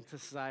relevant to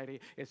society.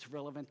 It's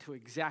relevant to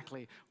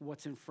exactly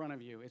what's in front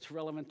of you. It's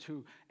relevant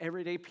to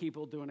everyday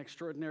people doing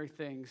extraordinary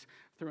things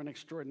through an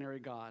extraordinary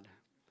God.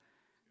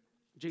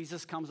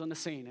 Jesus comes on the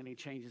scene and he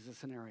changes the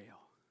scenario.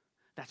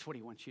 That's what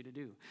he wants you to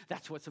do.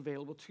 That's what's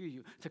available to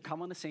you, to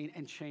come on the scene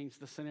and change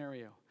the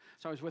scenario.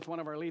 So I was with one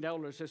of our lead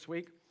elders this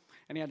week,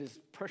 and he had his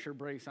pressure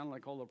brace. I don't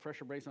like all the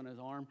pressure brace on his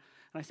arm.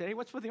 And I said, hey,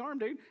 what's with the arm,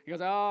 dude? He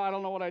goes, oh, I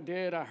don't know what I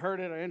did. I hurt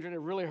it. I injured it.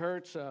 It really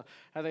hurts.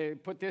 How they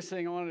put this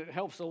thing on, it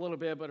helps a little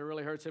bit, but it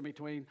really hurts in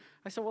between.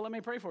 I said, well, let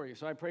me pray for you.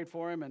 So I prayed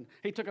for him, and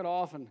he took it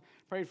off and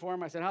prayed for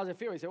him. I said, how's it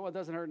feel? He said, well, it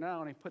doesn't hurt now.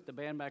 And he put the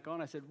band back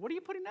on. I said, what are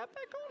you putting that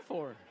back on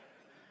for?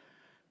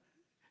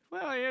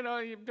 Well, you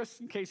know,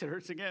 just in case it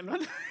hurts again.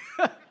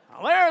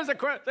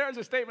 There's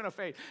a statement of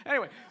faith.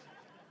 Anyway,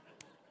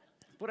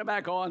 put it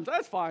back on.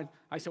 That's fine.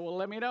 I said, well,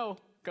 let me know,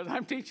 because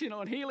I'm teaching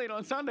on healing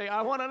on Sunday.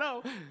 I want to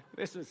know.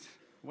 This was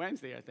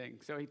Wednesday, I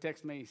think. So he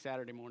texted me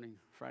Saturday morning.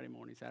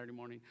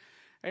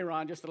 Hey,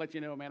 Ron, just to let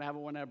you know, man, I haven't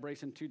worn that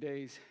brace in 2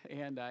 days,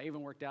 and I even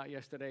worked out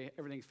yesterday.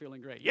 Everything's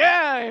feeling great.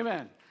 Yeah,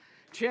 amen.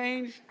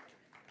 Change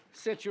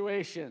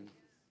situation.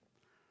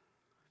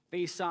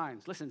 These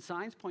signs. Listen,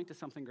 signs point to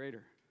something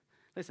greater.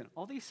 Listen,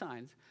 all these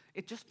signs,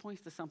 it just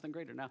points to something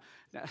greater. Now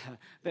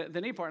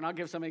the neat part, and I'll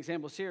give some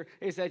examples here,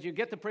 is that you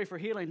get to pray for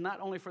healing not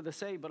only for the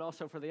saved, but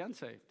also for the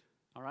unsaved.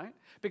 All right?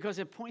 Because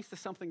it points to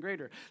something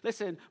greater.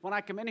 Listen, when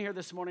I come in here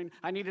this morning,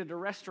 I needed a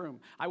restroom.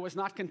 I was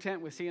not content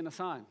with seeing the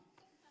sign.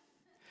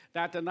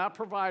 That did not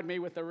provide me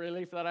with the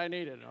relief that I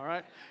needed, all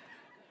right?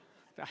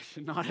 I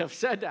should not have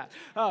said that.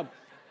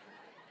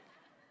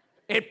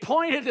 It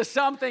pointed to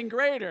something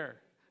greater.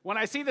 When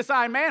I see the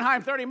sign,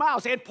 Mannheim 30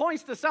 miles, it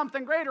points to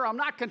something greater. I'm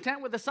not content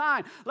with the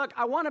sign. Look,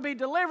 I want to be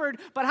delivered,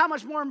 but how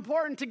much more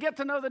important to get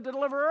to know the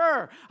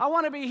deliverer? I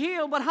want to be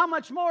healed, but how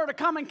much more to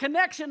come in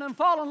connection and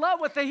fall in love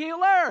with the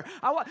healer?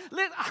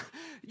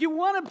 You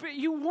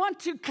want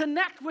to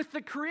connect with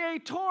the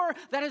Creator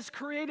that has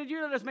created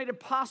you, that has made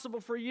it possible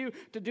for you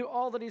to do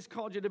all that He's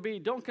called you to be.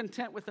 Don't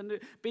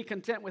be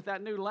content with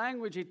that new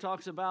language He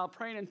talks about,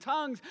 praying in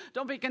tongues.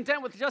 Don't be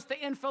content with just the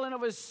infilling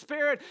of His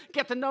Spirit.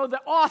 Get to know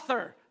the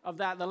author of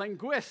that, the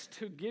linguist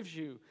who gives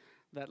you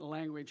that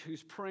language,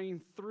 who's praying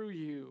through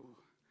you.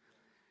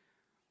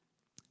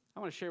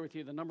 I want to share with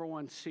you the number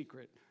one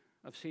secret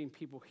of seeing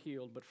people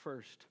healed. But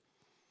first,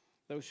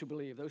 those who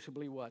believe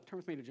what? Turn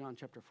with me to John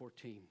chapter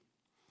 14.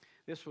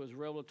 This was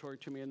revelatory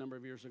to me a number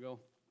of years ago,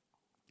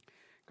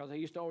 because I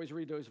used to always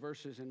read those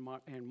verses in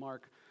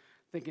Mark,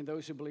 thinking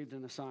those who believed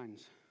in the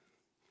signs.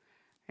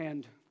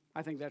 And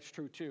I think that's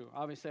true too.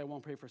 Obviously, I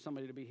won't pray for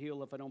somebody to be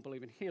healed if I don't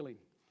believe in healing.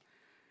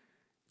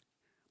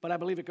 But I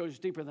believe it goes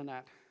deeper than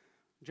that.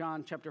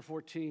 John chapter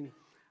 14,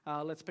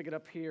 let's pick it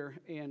up here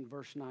in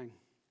verse 9.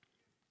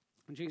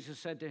 And Jesus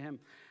said to him,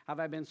 have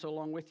I been so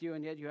long with you,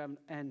 and yet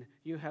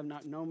you have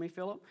not known me,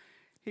 Philip?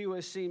 He who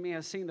has seen me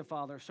has seen the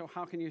Father. So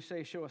how can you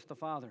say, show us the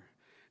Father?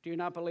 Do you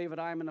not believe that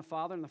I am in the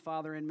Father and the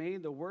Father in me?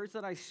 The words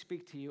that I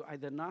speak to you, I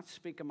did not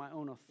speak in my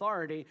own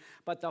authority,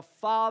 but the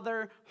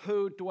Father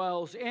who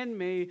dwells in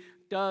me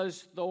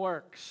does the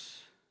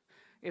works.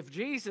 If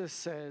Jesus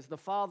says, the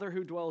Father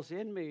who dwells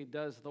in me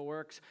does the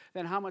works,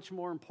 then how much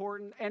more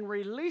important and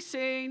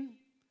releasing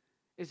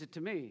is it to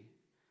me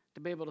To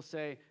be able to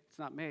say, it's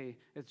not me,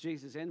 it's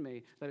Jesus in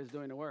me that is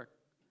doing the work.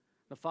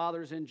 The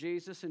Father's in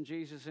Jesus and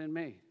Jesus in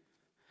me.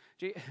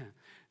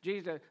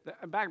 Jesus,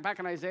 back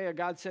in Isaiah,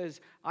 God says,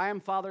 I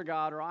am Father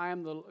God, or I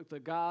am the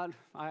God,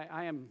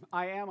 I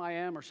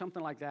am, or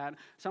something like that.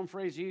 Some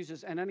phrase he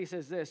uses, and then he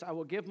says this, I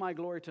will give my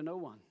glory to no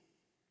one.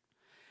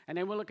 And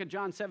then we'll look at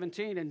John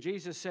 17, and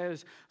Jesus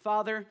says,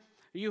 Father,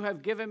 you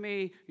have given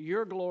me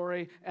your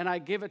glory, and I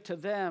give it to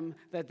them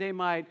that they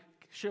might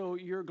show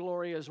your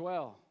glory as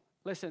well.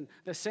 Listen,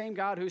 the same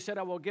God who said,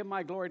 I will give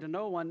my glory to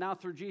no one, now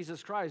through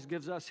Jesus Christ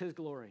gives us his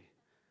glory.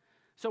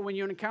 So when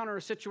you encounter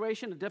a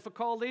situation, a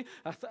difficulty,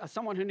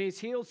 someone who needs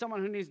healed,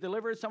 someone who needs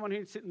delivered, someone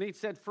who needs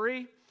set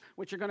free,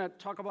 which you're going to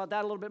talk about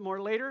that a little bit more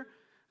later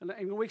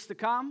in the weeks to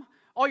come,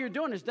 all you're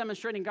doing is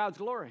demonstrating God's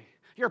glory.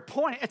 You're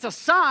pointing. It's a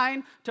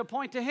sign to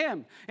point to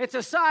him. It's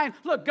a sign.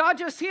 Look, God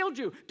just healed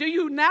you. Do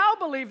you now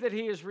believe that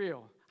he is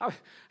real? I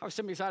was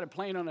sitting beside a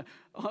plane on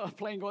a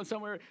plane going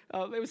somewhere.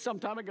 It was some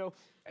time ago.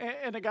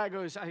 And the guy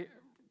goes,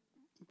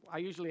 I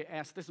usually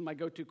ask, this is my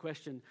go-to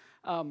question,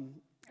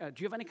 do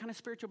you have any kind of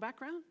spiritual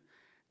background?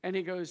 And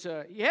he goes,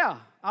 yeah,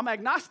 I'm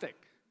agnostic.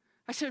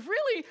 I said,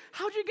 really?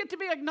 How'd you get to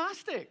be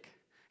agnostic?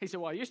 He said,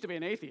 well, I used to be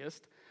an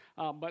atheist,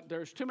 but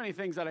there's too many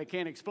things that I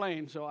can't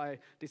explain, so I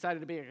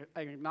decided to be an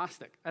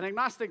agnostic. An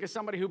agnostic is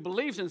somebody who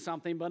believes in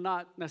something, but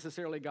not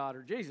necessarily God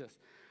or Jesus.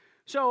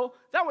 So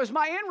that was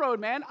my inroad,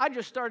 man. I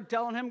just started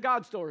telling him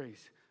God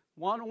stories.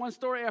 One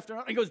story after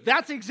another. He goes,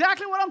 that's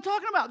exactly what I'm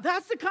talking about.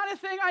 That's the kind of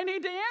thing I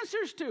need the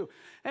answers to.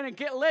 And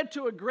it led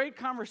to a great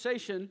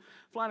conversation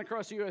flying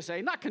across the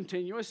USA. Not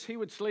continuous. He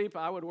would sleep,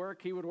 I would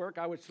work. He would work,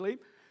 I would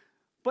sleep.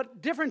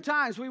 But different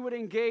times we would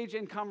engage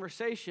in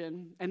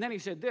conversation. And then he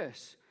said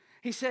this.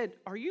 He said,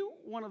 are you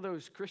one of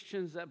those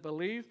Christians that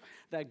believe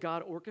that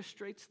God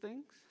orchestrates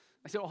things?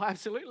 I said, oh,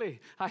 absolutely.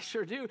 I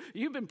sure do.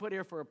 You've been put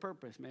here for a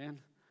purpose, man.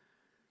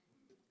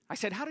 I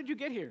said, how did you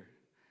get here?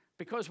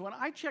 Because when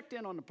I checked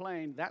in on the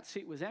plane, that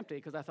seat was empty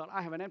because I thought,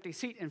 I have an empty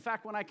seat. In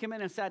fact, when I came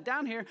in and sat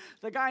down here,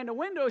 the guy in the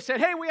window said,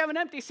 hey, we have an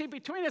empty seat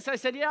between us. I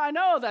said, yeah, I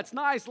know. That's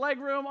nice. Leg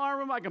room, arm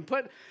room. I can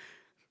put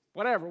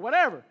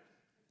whatever.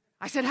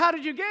 I said, how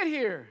did you get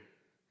here?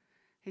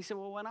 He said,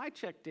 well, when I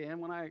checked in,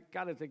 when I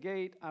got at the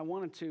gate, I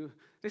wanted to,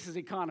 this is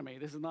economy.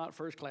 This is not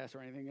first class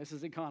or anything. This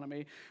is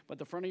economy. But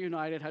the front of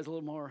United has a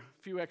little more,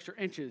 few extra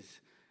inches.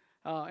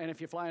 And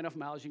if you fly enough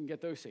miles, you can get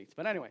those seats.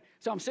 But anyway,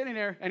 so I'm sitting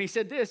there, and he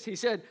said this. He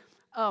said,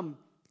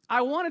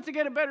 I wanted to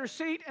get a better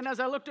seat, and as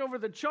I looked over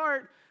the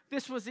chart,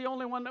 this was the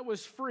only one that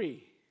was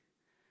free.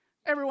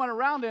 Everyone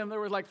around him, there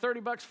was like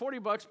 $30,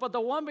 $40, but the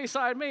one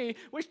beside me,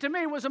 which to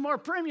me was a more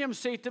premium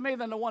seat to me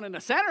than the one in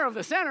the center of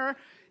the center,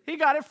 he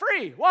got it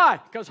free. Why?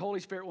 Because Holy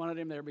Spirit wanted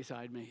him there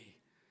beside me.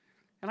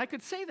 And I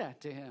could say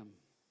that to him.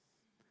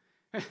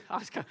 I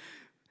was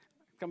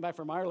come back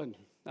from Ireland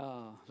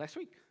last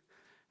week,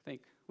 I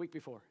think, week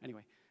before.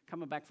 Anyway,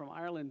 coming back from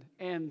Ireland,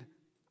 and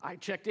I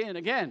checked in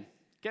again.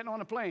 Getting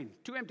on a plane,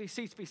 2 empty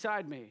seats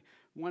beside me.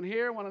 One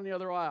here, one on the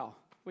other aisle.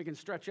 We can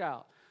stretch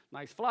out.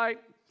 Nice flight,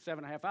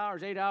 7.5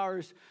 hours, 8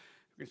 hours.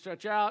 We can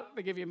stretch out.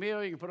 They give you a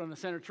meal. You can put it on the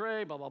center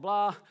tray, blah, blah,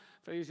 blah.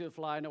 If it's easy to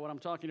fly, I know what I'm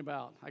talking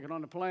about. I get on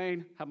the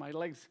plane, have my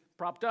legs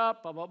propped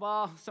up, blah, blah,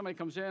 blah. Somebody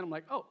comes in. I'm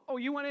like, oh,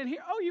 you went in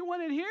here? Oh, you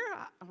went in here?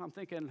 I'm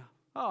thinking,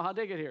 oh, how'd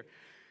they get here?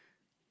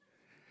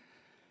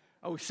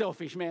 Oh,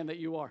 selfish man that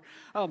you are.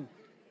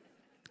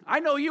 I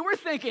know you were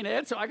thinking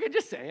it, so I could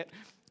just say it.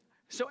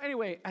 So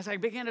anyway, as I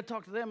began to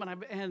talk to them,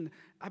 and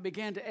I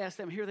began to ask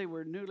them, here they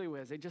were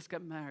newlyweds. They just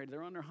got married.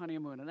 They're on their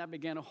honeymoon. And that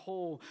began a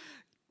whole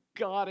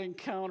God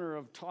encounter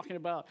of talking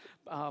about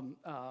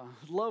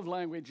love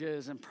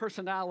languages and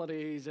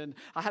personalities. And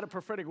I had a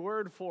prophetic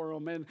word for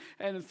them.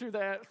 And through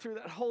that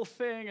whole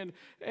thing,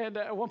 and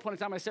at one point in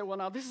time, I said, well,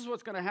 now this is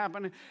what's going to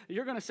happen.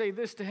 You're going to say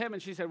this to him.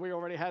 And she said, we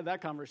already had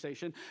that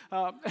conversation.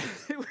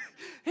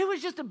 It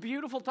was just a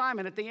beautiful time.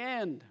 And at the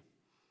end,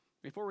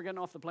 before we're getting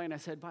off the plane, I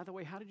said, by the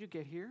way, how did you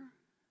get here?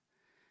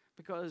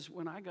 Because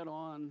when I got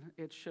on,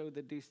 it showed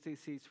that these 2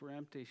 seats were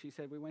empty. She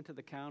said, we went to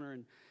the counter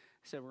and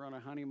said, we're on a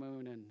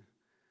honeymoon, and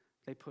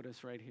they put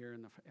us right here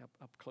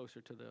up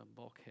closer to the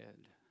bulkhead.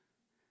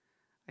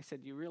 I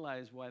said, you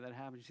realize why that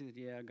happened? She said,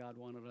 yeah, God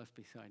wanted us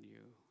beside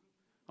you.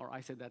 Or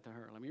I said that to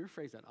her. Let me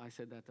rephrase that. I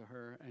said that to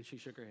her, and she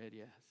shook her head,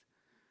 yes.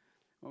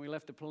 When we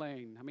left the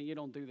plane, I mean, you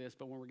don't do this,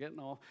 but when we're getting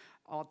all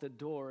out the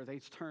door,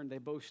 they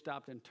both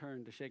stopped and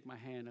turned to shake my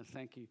hand and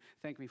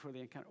thank me for the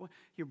encounter. Well,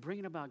 you're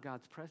bringing about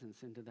God's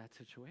presence into that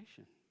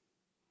situation.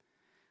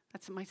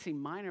 That might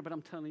seem minor, but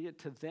I'm telling you,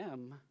 to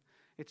them,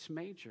 it's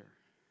major.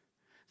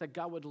 That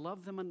God would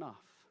love them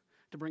enough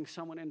to bring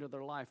someone into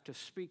their life to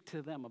speak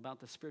to them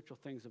about the spiritual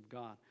things of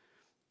God.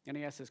 And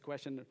he asked this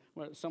question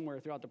somewhere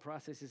throughout the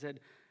process. He said,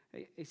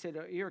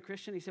 you're a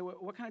Christian? He said,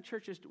 what kind of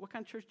church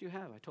do you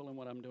have? I told him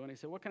what I'm doing. He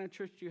said, what kind of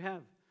church do you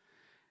have?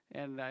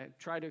 And I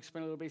tried to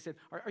explain a little bit. He said,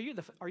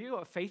 are you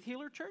a faith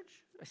healer church?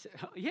 I said,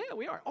 yeah,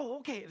 we are. Oh,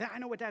 okay, I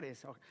know what that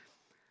is. Okay.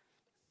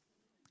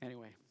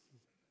 Anyway.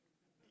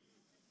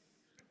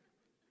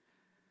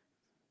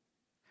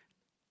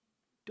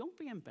 Don't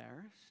be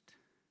embarrassed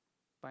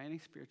by any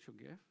spiritual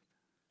gift.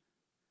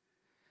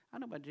 I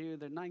don't know about you,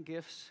 there are 9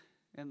 gifts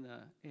in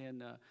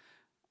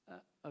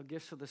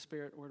gifts of the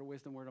Spirit, word of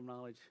wisdom, word of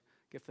knowledge,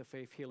 gift of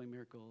faith, healing,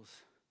 miracles,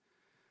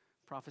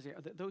 prophecy.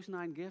 Those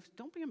 9 gifts,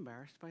 don't be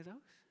embarrassed by those.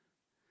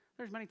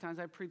 There's many times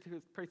I pray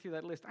through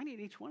that list. I need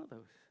each one of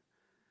those.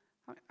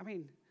 I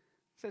mean,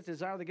 it says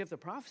desire the gift of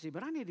prophecy,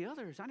 but I need the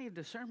others. I need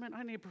discernment.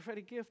 I need a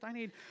prophetic gift. I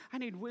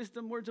need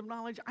wisdom, words of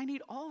knowledge. I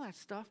need all that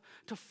stuff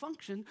to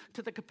function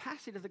to the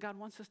capacity that God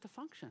wants us to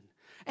function.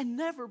 And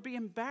never be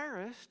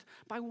embarrassed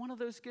by one of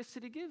those gifts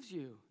that he gives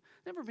you.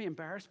 Never be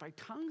embarrassed by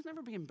tongues.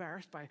 Never be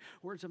embarrassed by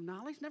words of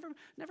knowledge.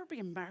 Never be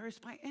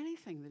embarrassed by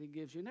anything that he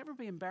gives you. Never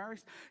be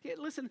embarrassed. Yeah,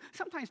 listen,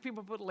 sometimes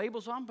people put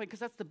labels on because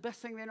that's the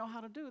best thing they know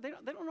how to do. They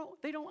don't know.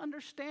 They don't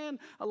understand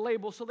a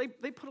label, so they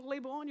put a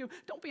label on you.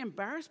 Don't be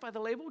embarrassed by the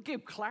label.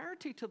 Give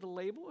clarity to the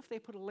label if they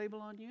put a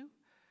label on you.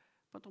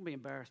 But don't be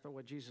embarrassed by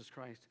what Jesus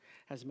Christ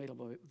has made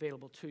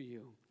available to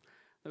you.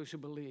 Those who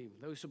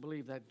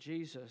believe that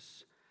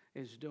Jesus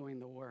is doing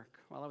the work.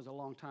 Well, that was a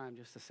long time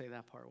just to say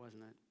that part,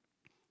 wasn't it?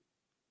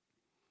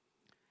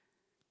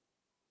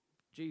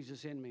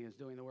 Jesus in me is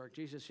doing the work.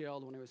 Jesus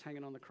yelled when he was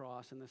hanging on the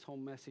cross, and this whole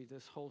message,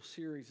 this whole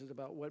series is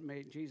about what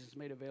Jesus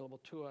made available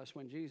to us.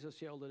 When Jesus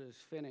yelled it is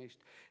finished,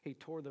 he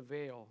tore the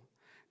veil,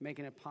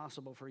 making it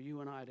possible for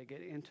you and I to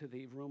get into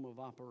the room of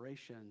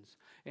operations,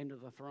 into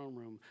the throne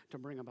room, to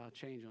bring about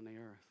change on the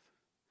earth.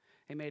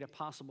 He made it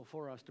possible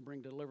for us to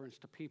bring deliverance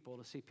to people,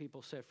 to see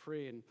people set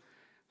free. And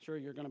sure,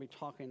 you're going to be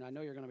talking, I know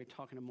you're going to be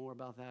talking more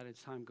about that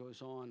as time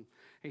goes on.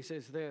 He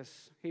says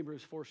this,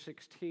 Hebrews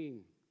 4:16.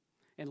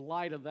 In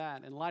light of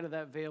that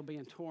veil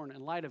being torn,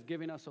 in light of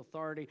giving us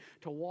authority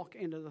to walk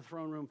into the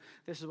throne room,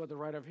 this is what the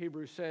writer of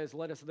Hebrews says,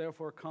 let us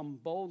therefore come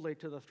boldly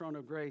to the throne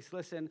of grace.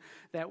 Listen,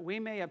 that we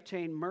may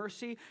obtain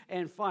mercy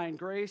and find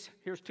grace.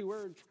 Here's 2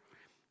 words.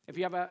 If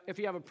you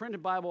have a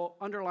printed Bible,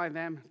 underline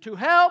them. To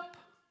help.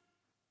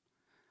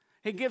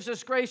 He gives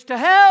us grace to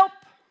help.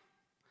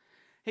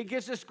 He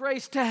gives us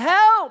grace to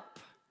help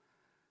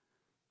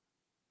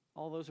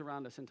all those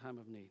around us in time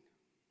of need.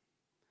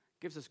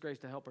 Gives us grace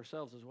to help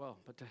ourselves as well,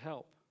 but to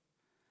help.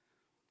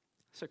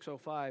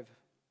 6:05,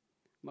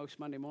 most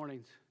Monday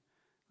mornings,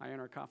 I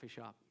enter a coffee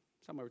shop,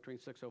 somewhere between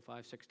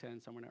 6:05,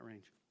 6:10, somewhere in that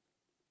range.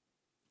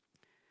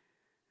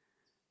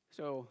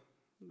 So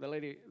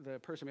the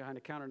person behind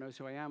the counter knows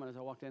who I am, and as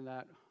I walked in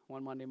that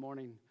one Monday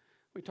morning,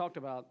 we talked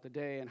about the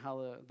day and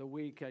how the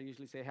week, I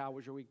usually say, how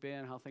was your week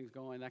been, how things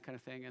going, that kind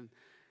of thing. And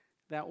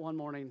that one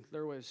morning,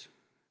 there was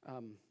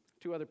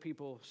 2 other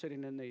people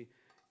sitting in the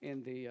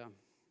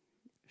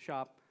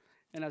shop.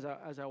 And as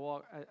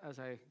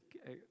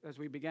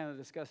we began to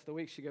discuss the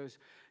week, she goes,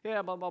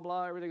 yeah, blah, blah,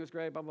 blah, everything was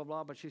great, blah, blah,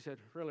 blah. But she said,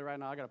 really, right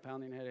now, I got a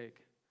pounding headache.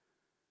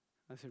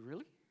 I said,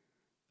 really?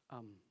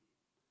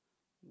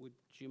 Would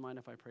you mind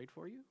if I prayed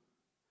for you?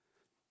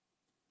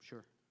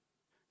 Sure.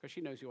 Because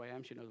she knows who I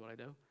am. She knows what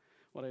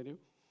I do.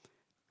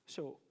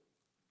 So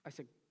I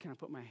said, can I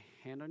put my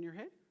hand on your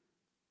head?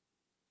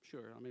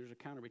 Sure. I mean, there's a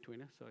counter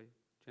between us, so I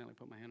gently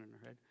put my hand on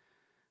her head.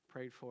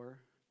 Prayed for her.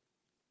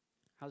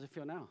 How's it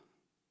feel now?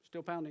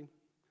 Still pounding.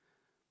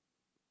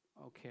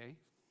 Okay.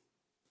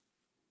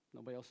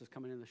 Nobody else is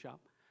coming in the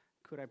shop.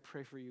 Could I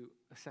pray for you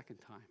a second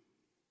time?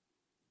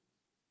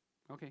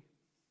 Okay.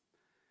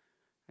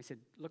 I said,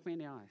 look me in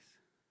the eyes.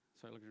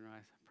 So I looked in her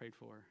eyes, prayed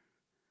for her.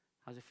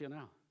 How's it feel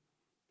now?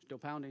 Still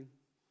pounding.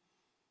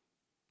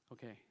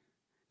 Okay.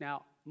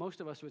 Now,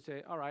 most of us would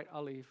say, all right,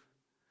 I'll leave.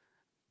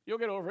 You'll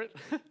get over it.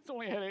 It's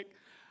only a headache.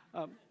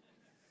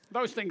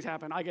 Those things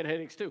happen. I get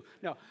headaches too.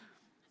 No.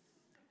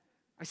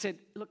 I said,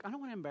 look, I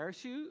don't want to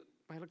embarrass you.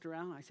 I looked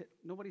around. I said,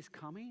 nobody's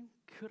coming.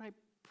 Could I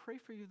pray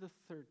for you the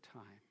 3rd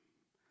time?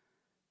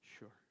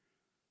 Sure.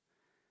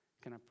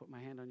 Can I put my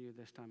hand on you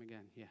this time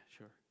again? Yeah,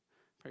 sure.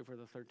 Pray for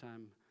the 3rd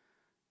time.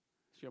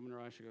 She opened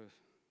her eyes. She goes,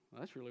 well,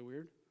 that's really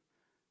weird.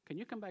 Can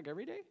you come back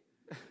every day?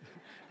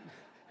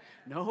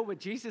 No, but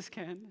Jesus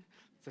can.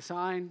 It's a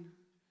sign.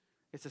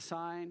 It's a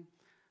sign.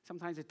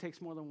 Sometimes it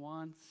takes more than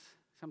once.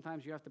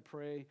 Sometimes you have to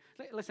pray.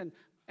 Listen,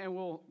 and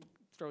we'll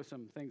throw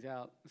some things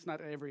out. It's not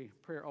every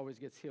prayer always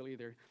gets healed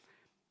either.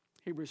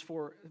 Hebrews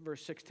 4,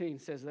 verse 16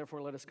 says,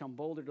 therefore let us come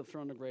boldly to the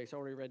throne of grace. I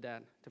already read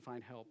that, to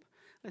find help.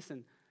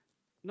 Listen,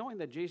 knowing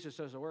that Jesus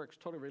does the works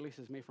totally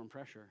releases me from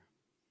pressure.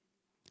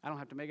 I don't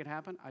have to make it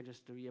happen. I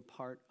just to be a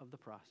part of the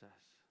process.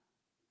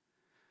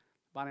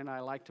 Bonnie and I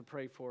like to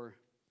pray for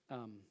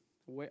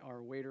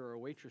our waiter or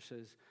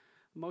waitresses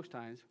most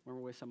times when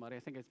we're with somebody. I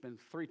think it's been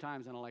 3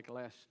 times in the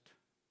last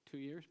 2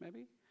 years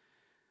maybe.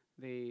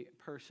 The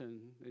person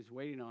is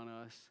waiting on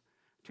us.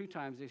 2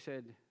 times they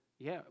said,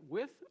 yeah,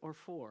 with or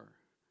for?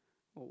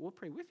 Well, we'll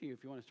pray with you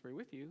if you want us to pray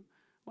with you.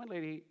 One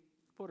lady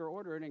put her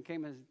order in and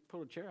came and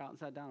pulled a chair out and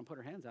sat down and put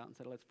her hands out and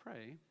said, let's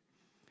pray.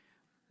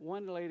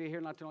 One lady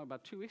here not too long,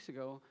 about 2 weeks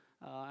ago,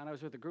 and I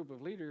was with a group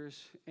of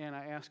leaders, and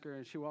I asked her,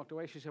 and she walked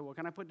away. She said, well,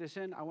 can I put this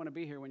in? I want to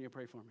be here when you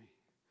pray for me.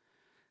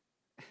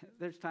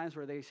 There's times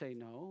where they say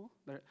no.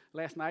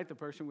 Last night,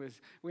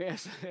 we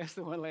asked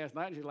the one last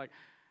night, and she's like,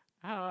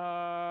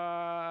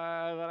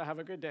 that'll have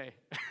a good day.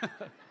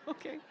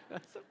 Okay,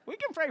 we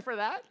can pray for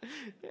that.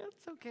 Yeah,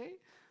 it's okay.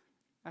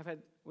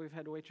 We've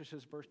had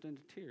waitresses burst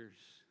into tears.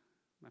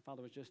 My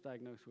father was just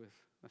diagnosed with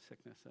a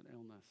sickness, an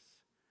illness.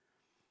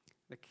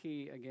 The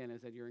key, again,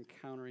 is that you're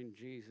encountering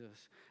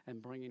Jesus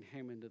and bringing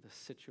him into the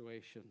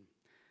situation.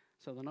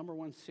 So the number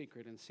one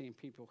secret in seeing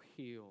people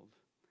healed,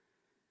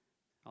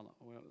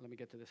 let me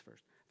get to this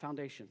first.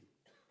 Foundation.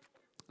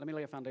 Let me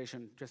lay a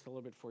foundation just a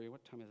little bit for you.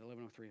 What time is it?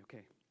 11:03,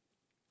 okay.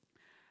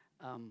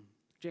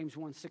 James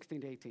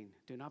 1:16-18.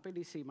 Do not be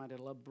deceived, my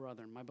beloved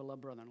brethren.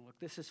 Look,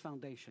 this is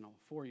foundational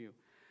for you.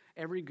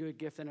 Every good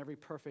gift and every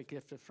perfect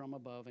gift is from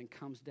above and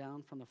comes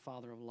down from the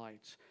Father of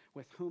lights,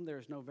 with whom there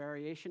is no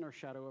variation or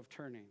shadow of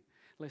turning.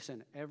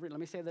 Listen, let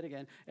me say that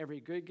again. Every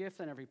good gift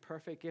and every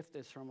perfect gift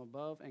is from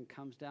above and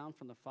comes down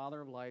from the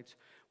Father of lights,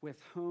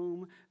 with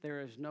whom there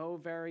is no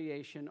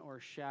variation or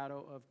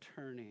shadow of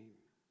turning.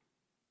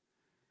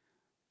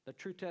 The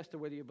true test of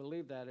whether you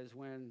believe that is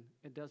when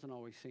it doesn't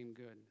always seem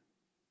good.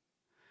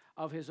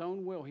 Of his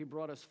own will, he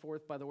brought us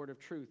forth by the word of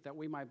truth, that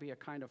we might be a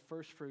kind of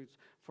first fruits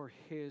for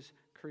his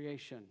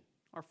creation.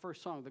 Our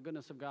first song, The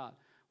Goodness of God.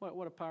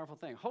 What a powerful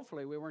thing.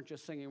 Hopefully, we weren't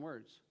just singing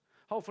words.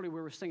 Hopefully,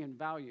 we were singing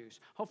values.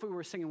 Hopefully, we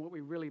were singing what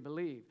we really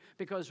believe.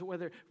 Because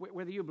whether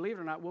you believe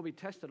it or not, we'll be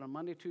tested on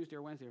Monday, Tuesday,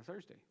 or Wednesday, or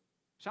Thursday.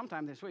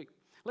 Sometime this week.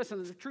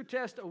 Listen, the true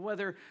test of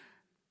whether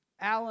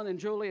Alan and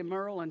Julie and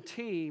Merle and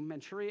team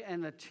and Cherie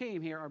and the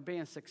team here are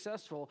being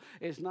successful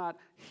is not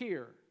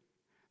here.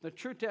 The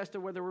true test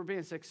of whether we're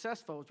being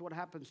successful is what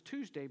happens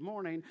Tuesday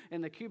morning in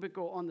the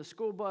cubicle, on the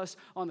school bus,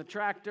 on the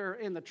tractor,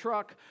 in the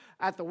truck,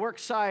 at the work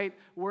site,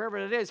 wherever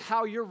it is,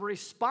 how you're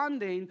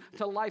responding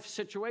to life's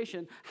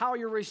situation, how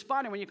you're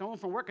responding when you come home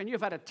from work and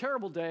you've had a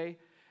terrible day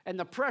and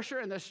the pressure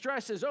and the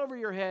stress is over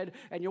your head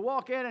and you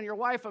walk in and your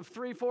wife of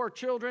 3, 4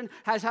 children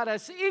has had an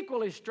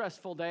equally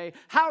stressful day.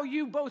 How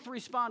you both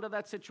respond to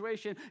that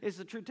situation is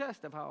the true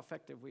test of how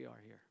effective we are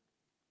here.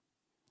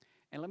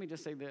 And let me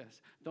just say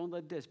this. Don't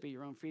let this be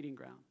your own feeding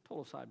ground.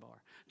 Total sidebar.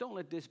 Don't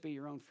let this be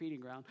your own feeding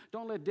ground.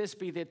 Don't let this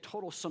be the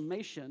total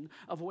summation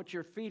of what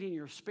you're feeding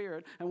your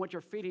spirit and what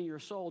you're feeding your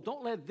soul.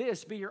 Don't let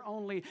this be your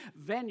only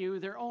venue,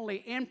 their only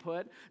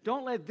input.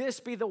 Don't let this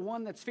be the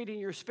one that's feeding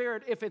your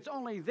spirit. If it's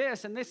only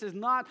this, and this is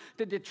not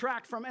to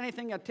detract from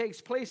anything that takes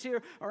place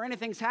here or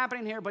anything's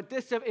happening here, but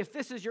if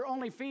this is your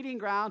only feeding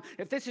ground,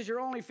 if this is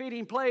your only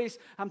feeding place,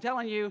 I'm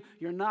telling you,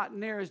 you're not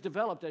near as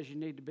developed as you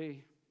need to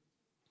be.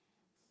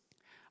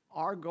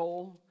 Our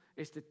goal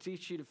is to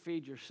teach you to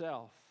feed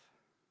yourself.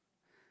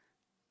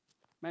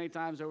 Many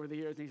times over the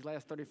years, these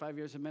last 35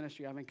 years of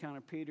ministry, I've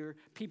encountered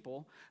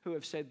people who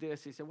have said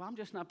this. He said, well, I'm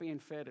just not being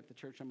fed at the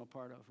church I'm a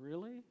part of.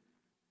 Really?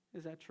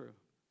 Is that true?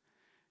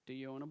 Do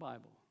you own a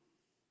Bible?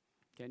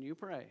 Can you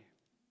pray?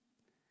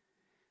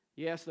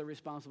 Yes, they're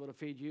responsible to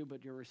feed you,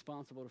 but you're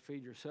responsible to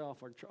feed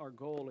yourself. Our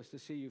goal is to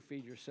see you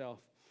feed yourself.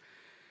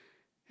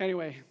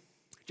 Anyway,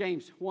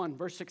 James 1,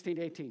 verse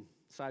 16-18.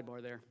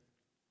 Sidebar there.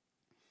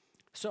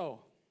 So,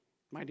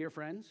 my dear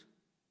friends,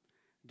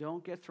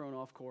 don't get thrown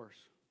off course.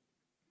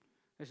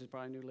 This is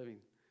probably New Living.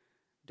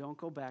 Don't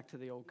go back to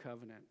the old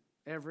covenant.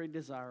 Every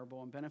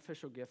desirable and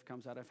beneficial gift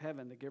comes out of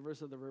heaven. The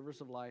givers of the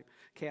rivers of light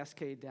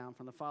cascade down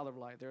from the Father of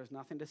light. There is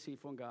nothing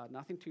deceitful in God,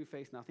 nothing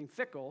two-faced, nothing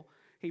fickle.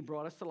 He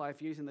brought us to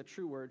life using the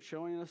true word,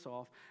 showing us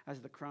off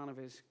as the crown of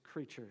his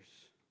creatures.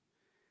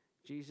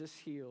 Jesus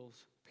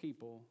heals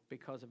people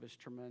because of his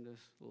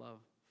tremendous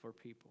love for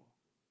people.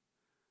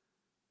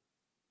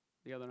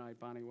 The other night,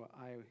 Bonnie,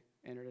 I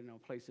entered into a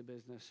place of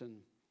business, and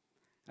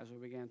as we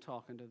began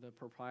talking to the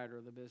proprietor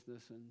of the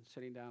business and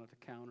sitting down at the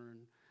counter,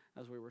 and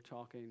as we were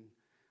talking,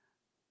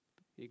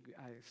 we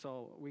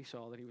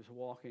saw that he was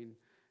walking,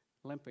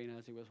 limping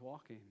as he was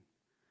walking.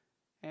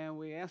 And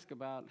we asked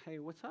about, hey,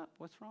 what's up?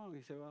 What's wrong?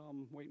 He said, well,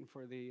 I'm waiting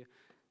for the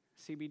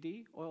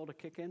CBD oil to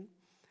kick in.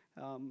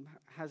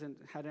 Hasn't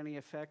had any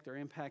effect or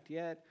impact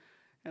yet.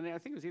 And I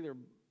think it was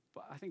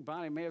I think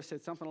Bonnie may have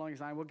said something along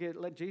these lines,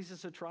 let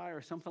Jesus a try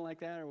or something like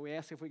that, or we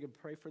asked if we could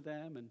pray for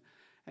them. And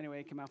anyway,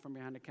 he came out from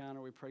behind the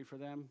counter. We prayed for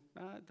them.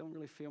 Don't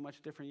really feel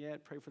much different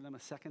yet. Pray for them a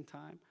second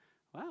time.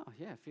 Wow,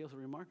 yeah, it feels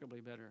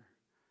remarkably better.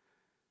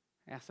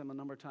 Asked them a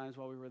number of times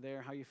while we were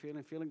there, how you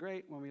feeling? Feeling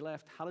great. When we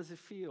left, how does it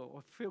feel?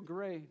 Well, I feel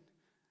great.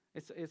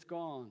 It's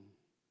gone.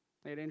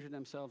 They had injured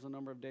themselves a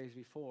number of days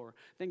before.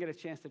 Didn't get a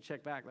chance to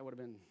check back. That would have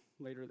been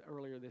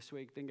earlier this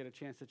week. Didn't get a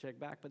chance to check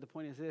back. But the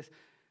point is this,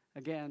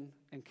 again,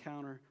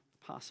 encounter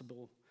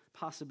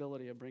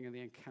possibility of bringing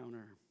the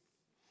encounter.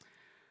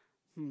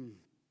 We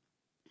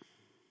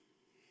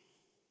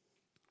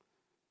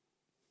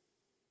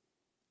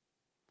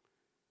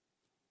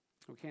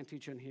can't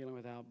teach on healing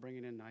without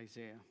bringing in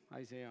Isaiah.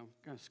 I'm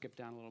going to skip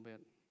down a little bit.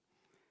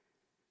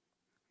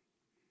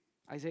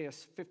 Isaiah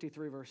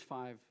 53, verse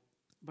 5.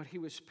 But he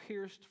was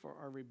pierced for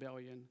our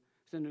rebellion.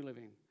 It's the New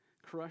Living.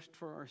 Crushed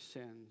for our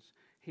sins.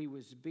 He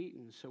was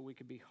beaten so we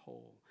could be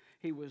whole.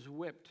 He was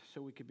whipped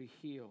so we could be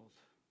healed.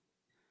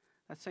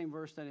 That same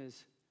verse that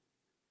is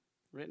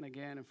written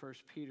again in 1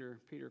 Peter.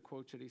 Peter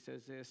quotes it. He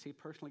says this, he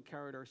personally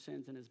carried our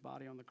sins in his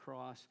body on the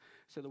cross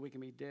so that we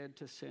can be dead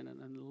to sin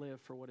and live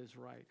for what is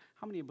right.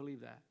 How many of you believe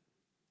that?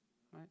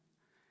 Right?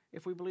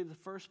 If we believe the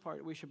first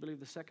part, we should believe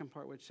the second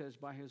part, which says,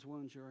 by his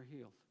wounds you are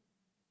healed.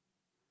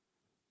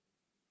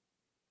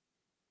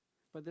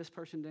 But this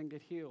person didn't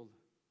get healed.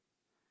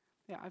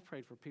 Yeah, I've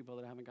prayed for people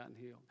that haven't gotten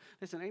healed.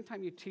 Listen,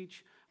 anytime you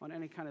teach on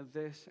any kind of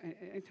this,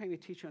 anytime you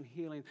teach on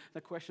healing,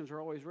 the questions are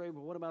always raised,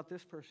 well, what about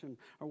this person?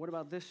 Or what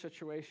about this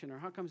situation? Or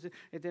how comes it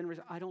didn't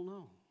I don't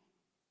know.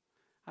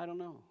 I don't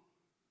know.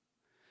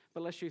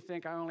 But lest you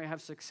think I only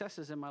have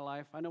successes in my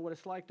life, I know what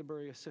it's like to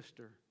bury a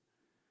sister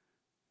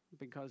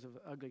because of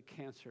ugly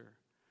cancer.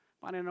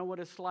 I don't know what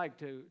it's like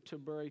to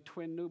bury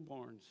twin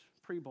newborns,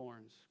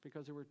 preborns,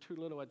 because they were too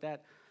little at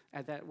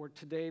that where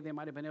today they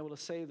might have been able to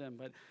save them,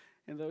 but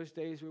in those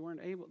days they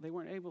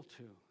weren't able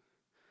to.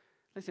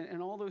 Listen,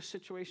 and all those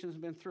situations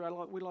have been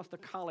through. We lost a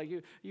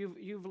colleague.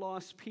 You've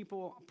lost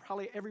people.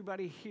 Probably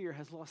everybody here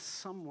has lost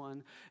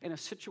someone in a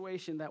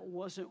situation that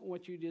wasn't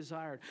what you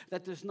desired.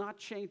 That does not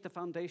change the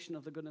foundation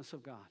of the goodness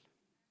of God.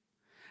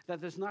 That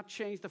does not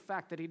change the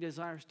fact that he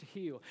desires to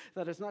heal.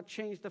 That does not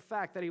change the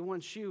fact that he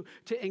wants you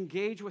to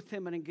engage with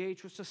him and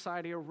engage with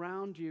society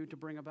around you to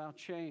bring about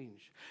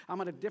change.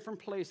 I'm at a different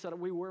place that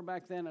we were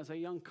back then as a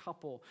young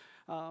couple.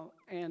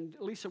 And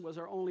Lisa was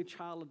our only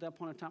child at that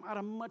point in time. I'm at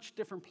a much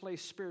different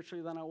place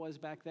spiritually than I was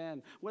back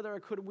then. Whether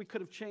we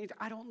could have changed,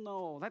 I don't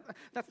know.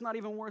 That's not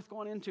even worth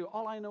going into.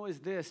 All I know is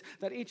this,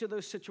 that each of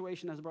those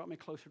situations has brought me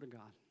closer to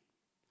God.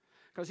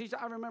 Because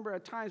I remember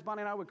at times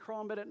Bonnie and I would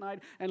crawl in bed at night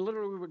and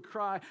literally we would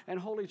cry and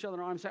hold each other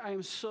in arms and say, I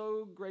am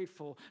so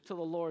grateful to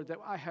the Lord that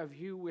I have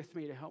you with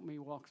me to help me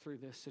walk through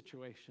this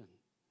situation.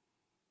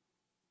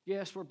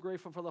 Yes, we're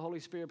grateful for the Holy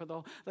Spirit, but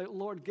the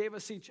Lord gave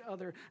us each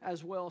other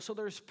as well. So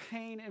there's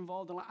pain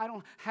involved in life. I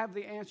don't have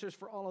the answers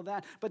for all of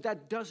that, but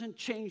that doesn't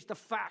change the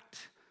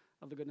fact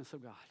of the goodness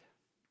of God.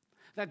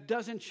 That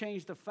doesn't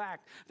change the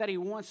fact that he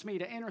wants me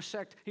to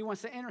intersect. He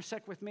wants to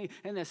intersect with me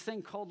in this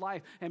thing called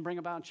life and bring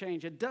about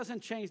change. It doesn't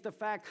change the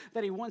fact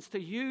that he wants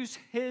to use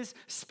his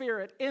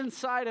Spirit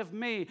inside of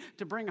me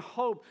to bring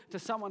hope to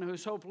someone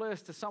who's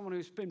hopeless, to someone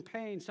who's in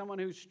pain, someone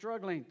who's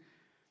struggling.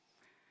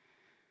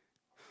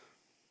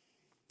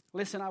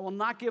 Listen, I will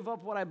not give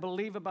up what I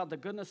believe about the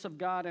goodness of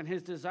God and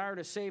his desire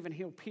to save and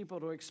heal people,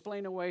 to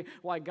explain away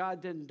why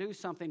God didn't do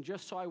something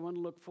just so I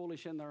wouldn't look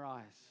foolish in their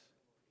eyes.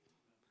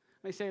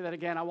 Let me say that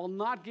again. I will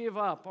not give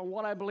up on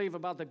what I believe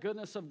about the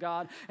goodness of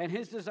God and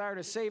his desire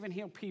to save and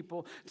heal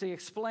people, to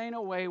explain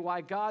away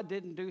why God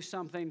didn't do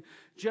something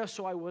just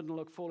so I wouldn't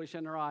look foolish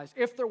in their eyes.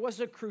 If there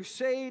was a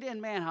crusade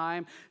in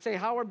Mannheim, say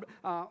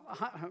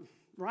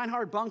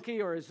Reinhard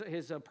Bonnke or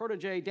his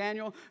protege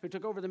Daniel, who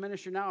took over the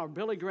ministry now, or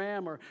Billy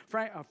Graham or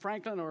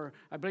Franklin, or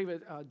I believe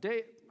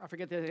Dave, I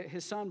forget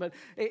his son, but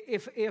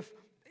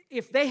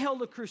if they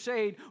held a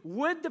crusade,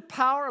 would the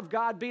power of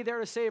God be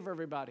there to save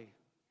everybody?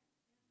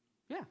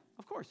 Yeah,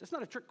 of course. It's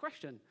not a trick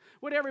question.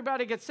 Would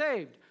everybody get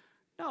saved?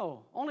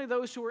 No, only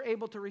those who were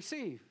able to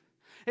receive.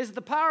 Is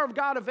the power of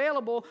God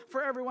available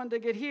for everyone to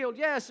get healed?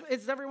 Yes,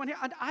 it's everyone here.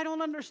 I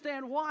don't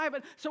understand why,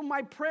 but so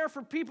my prayer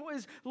for people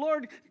is,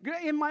 Lord,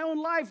 in my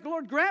own life,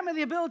 Lord, grant me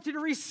the ability to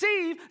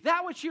receive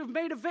that which you've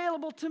made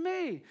available to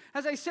me.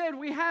 As I said,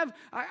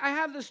 I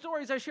have the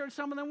stories. I shared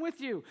some of them with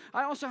you.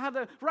 I also have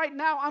right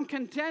now I'm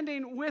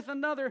contending with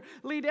another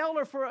lead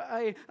elder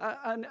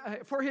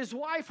for his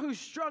wife who's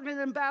struggling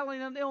and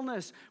battling an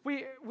illness.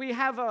 We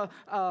have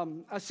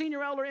a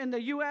senior elder in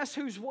the U.S.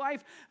 whose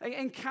wife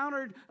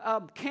encountered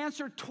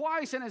cancer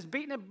twice and has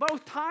beaten it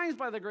both times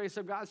by the grace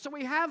of God. So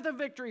we have the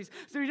victories.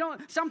 So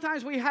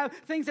sometimes we have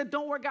things that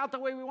don't work out the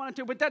way we want it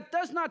to, but that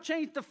does not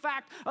change the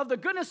fact of the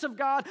goodness of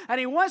God, and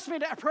he wants me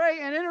to pray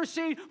and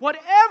intercede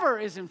whatever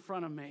is in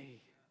front of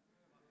me.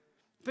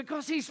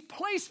 Because he's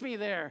placed me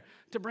there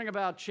to bring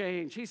about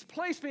change. He's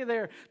placed me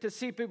there to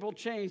see people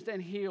changed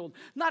and healed.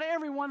 Not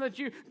everyone that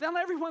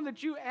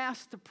you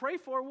ask to pray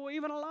for will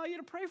even allow you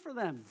to pray for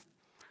them.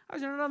 I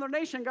was in another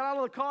nation, got out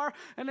of the car,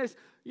 and this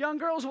young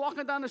girl was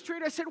walking down the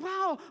street. I said,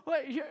 wow,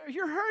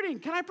 you're hurting.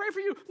 Can I pray for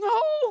you?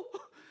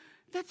 No,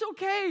 that's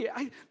okay.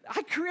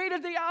 I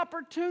created the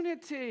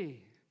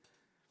opportunity.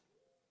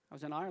 I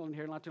was in Ireland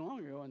here not too long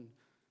ago, and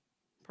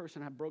a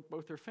person had broke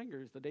both their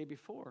fingers the day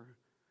before.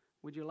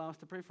 Would you allow us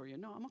to pray for you?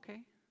 No, I'm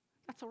okay.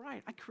 That's all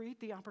right. I create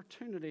the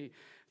opportunity.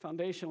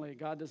 Foundationally,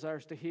 God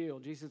desires to heal.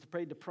 Jesus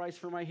paid the price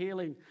for my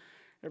healing.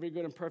 Every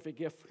good and perfect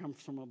gift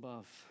comes from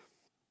above.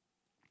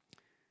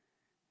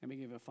 Let me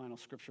give you a final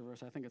scripture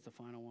verse. I think it's the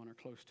final one or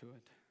close to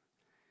it.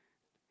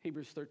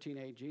 Hebrews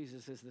 13:8.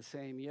 Jesus is the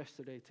same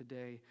yesterday,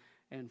 today,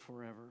 and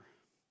forever.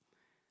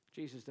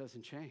 Jesus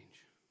doesn't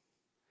change.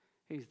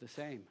 He's the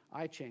same.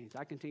 I change.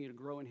 I continue to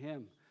grow in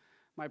him.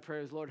 My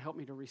prayer is, Lord, help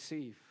me to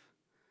receive.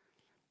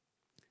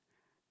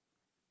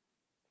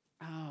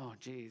 Oh,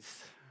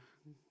 geez.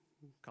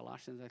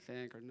 Colossians, I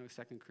think, or no,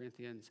 2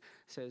 Corinthians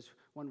says,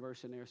 one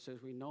verse in there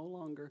says, we no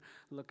longer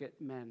look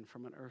at men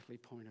from an earthly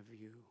point of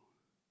view.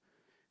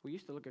 We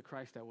used to look at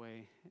Christ that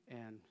way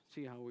and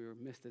see how we were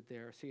missed it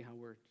there, see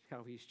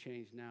how he's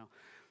changed now.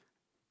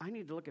 I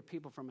need to look at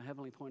people from a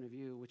heavenly point of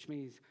view, which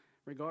means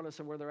regardless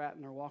of where they're at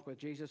in their walk with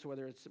Jesus,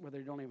 whether they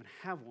don't even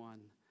have one,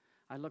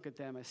 I look at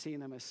them as seeing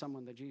them as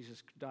someone that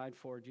Jesus died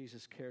for,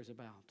 Jesus cares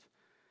about.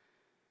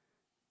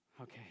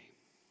 Okay.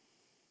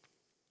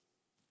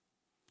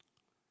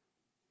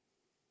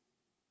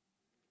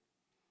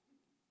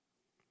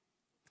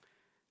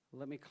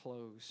 Let me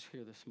close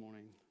here this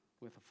morning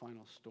with a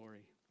final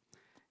story,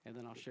 and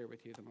then I'll share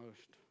with you the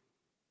most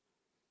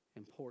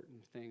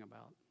important thing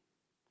about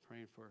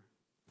praying for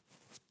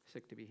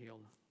sick to be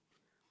healed.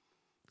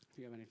 If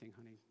you have anything,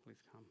 honey,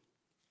 please come.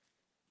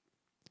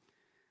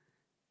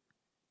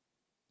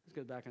 This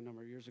goes back a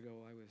number of years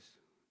ago. I was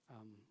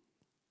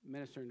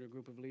ministering to a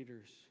group of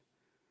leaders,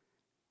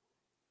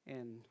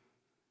 and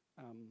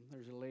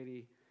there's a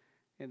lady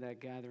in that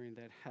gathering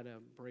that had a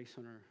brace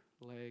on her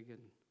leg,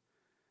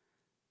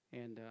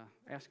 and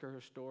asked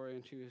her story,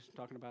 and she was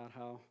talking about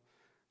how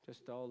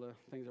just all the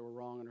things that were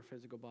wrong in her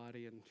physical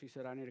body, and she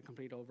said, I need a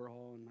complete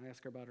overhaul, and I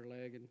asked her about her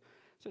leg, and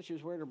said she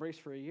was wearing a brace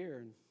for a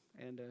year,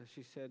 and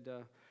she said,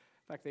 in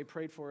fact, they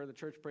prayed for her, the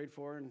church prayed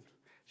for her, and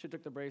she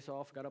took the brace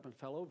off, got up and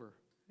fell over,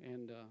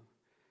 and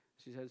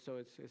she said, so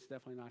it's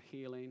definitely not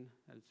healing.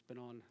 It's been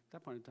on, at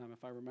that point in time,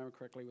 if I remember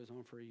correctly, it was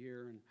on for a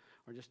year,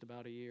 or just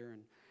about a year,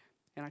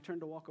 and I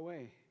turned to walk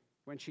away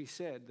when she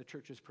said, the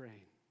church is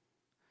praying.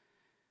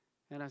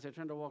 And as I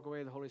turned to walk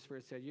away, the Holy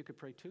Spirit said, you could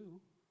pray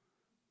too.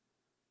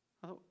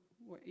 I thought,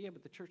 well, yeah,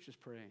 but the church is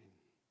praying.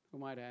 Who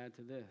might add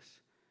to this?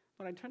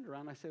 But I turned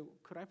around and I said,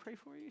 could I pray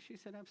for you? She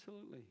said,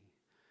 absolutely.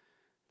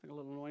 I took a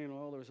little anointing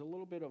oil. There was a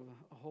little bit of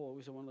a hole. It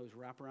was one of those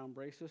wraparound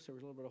braces. There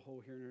was a little bit of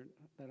hole here in her,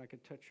 that I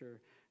could touch her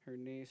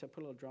knee. So I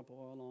put a little drop of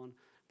oil on.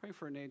 Pray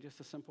for her knee, just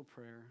a simple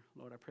prayer.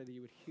 Lord, I pray that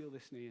you would heal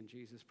this knee in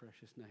Jesus'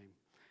 precious name.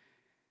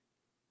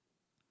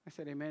 I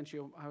said, amen. She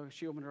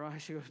opened her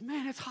eyes. She goes,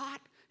 man, it's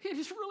hot. It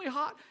is really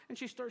hot. And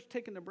she starts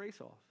taking the brace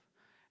off.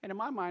 And in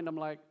my mind, I'm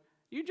like,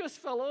 you just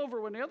fell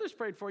over when the others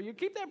prayed for you.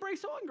 Keep that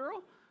brace on,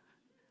 girl.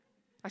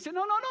 I said,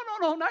 no,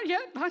 not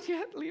yet.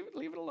 Leave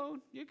it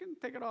alone. You can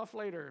take it off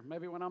later,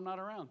 maybe when I'm not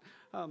around.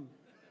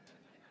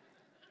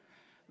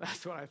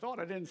 That's what I thought.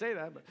 I didn't say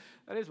that, but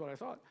that is what I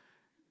thought.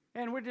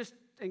 And we're just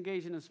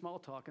engaging in small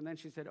talk. And then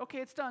she said, okay,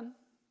 it's done.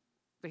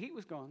 The heat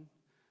was gone.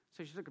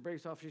 So she took her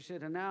brace off. She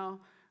said, and now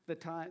the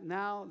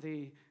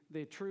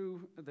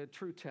true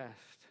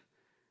test.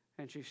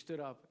 And she stood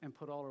up and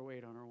put all her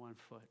weight on her one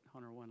foot,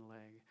 on her one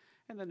leg.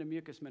 And then the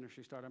mucus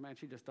ministry started. Man,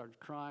 she just started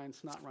crying,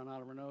 snot run out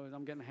of her nose.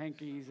 I'm getting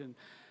hankies, and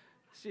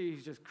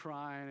she's just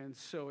crying and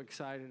so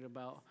excited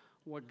about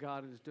what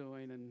God is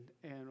doing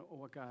and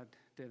what God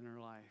did in her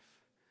life.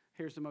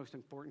 Here's the most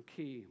important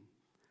key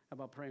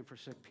about praying for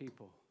sick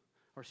people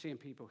or seeing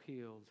people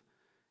healed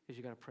is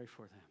you got to pray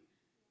for them.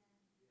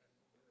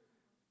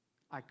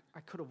 I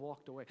could have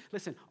walked away.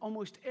 Listen,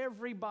 almost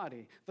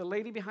everybody, the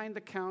lady behind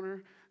the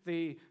counter,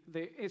 the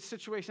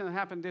situation that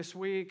happened this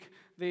week,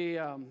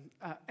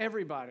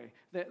 everybody,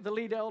 the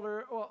lead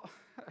elder, well,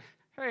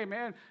 hey,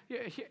 man,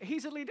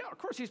 he's a lead elder. Of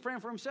course, he's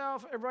praying for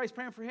himself. Everybody's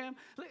praying for him.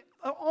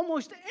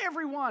 Almost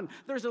everyone,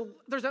 there's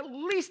at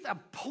least a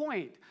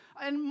point,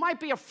 and might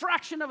be a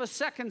fraction of a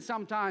second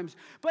sometimes,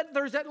 but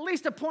there's at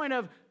least a point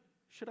of,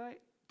 should I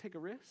take a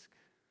risk?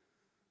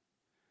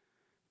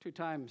 2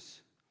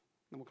 times.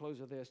 And we'll close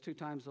with this. 2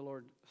 times the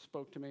Lord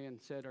spoke to me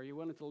and said, are you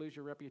willing to lose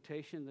your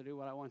reputation to do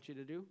what I want you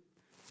to do?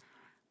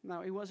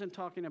 Now, he wasn't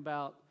talking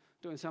about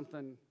doing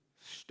something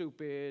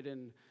stupid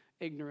and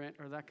ignorant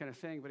or that kind of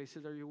thing, but he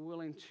said, are you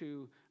willing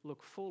to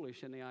look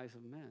foolish in the eyes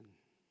of men?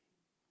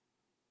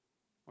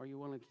 Are you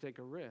willing to take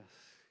a risk?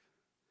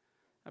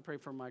 I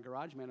prayed for my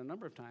garage man a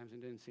number of times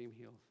and didn't see him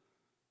healed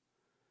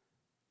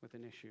with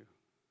an issue.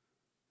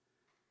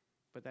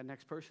 But that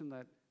next person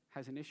that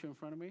has an issue in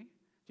front of me, do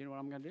you know what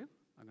I'm going to do?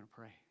 I'm going to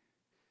pray.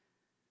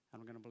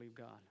 I'm going to believe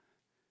God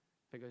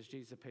because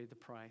Jesus paid the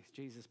price.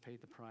 Jesus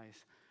paid the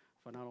price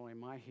for not only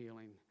my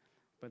healing,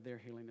 but their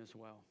healing as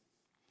well.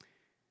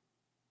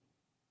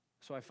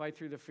 So I fight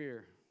through the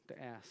fear to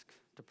ask,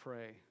 to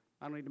pray.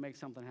 I don't need to make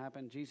something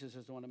happen. Jesus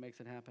is the one that makes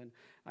it happen.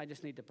 I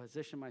just need to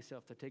position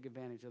myself to take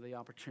advantage of the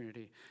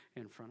opportunity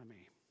in front of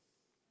me.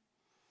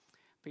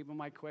 People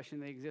might question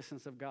the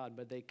existence of God,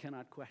 but they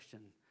cannot question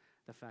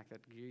the fact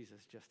that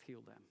Jesus just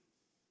healed them.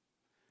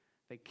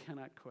 They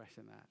cannot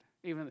question that.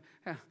 Even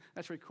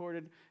that's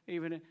recorded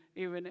even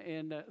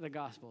in the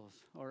Gospels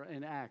or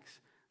in Acts.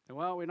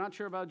 Well, we're not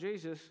sure about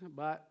Jesus,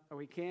 but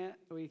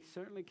we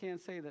certainly can't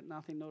say that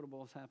nothing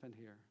notable has happened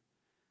here.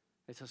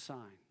 It's a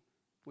sign.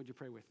 Would you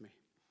pray with me?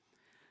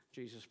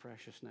 Jesus'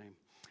 precious name.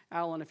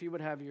 Alan, if you would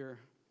have your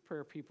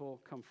prayer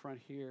people come front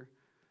here.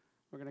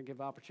 We're going to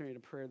give opportunity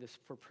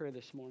for prayer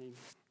this morning.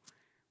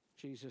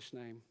 Jesus'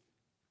 name.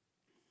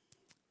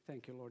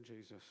 Thank you, Lord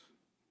Jesus.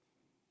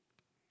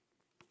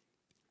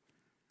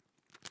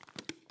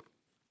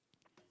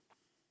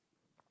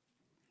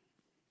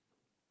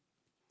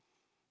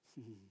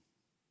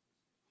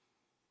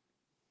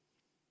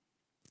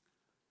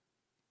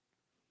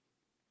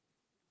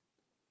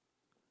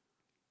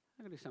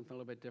 I'm going to do something a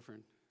little bit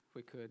different if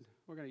we could.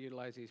 We're going to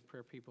utilize these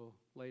prayer people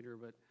later,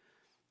 but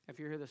if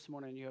you're here this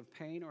morning and you have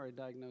pain or a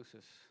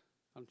diagnosis,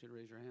 I want you to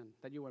raise your hand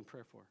that you want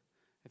prayer for.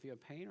 If you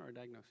have pain or a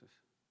diagnosis,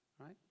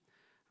 all right?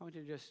 I want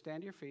you to just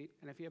stand to your feet,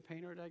 and if you have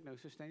pain or a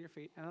diagnosis, stand to your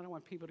feet, and I don't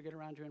want people to get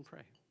around you and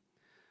pray.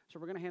 So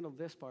we're going to handle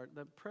this part.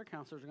 The prayer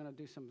counselors are going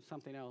to do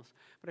something else.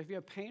 But if you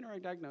have pain or a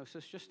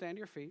diagnosis, just stand to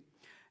your feet.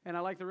 And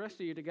I'd like the rest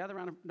of you to gather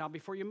around. Now,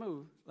 before you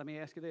move, let me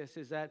ask you this,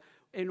 is that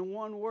in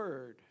one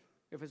word,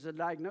 if it's a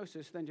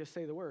diagnosis, then just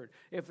say the word.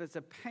 If it's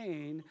a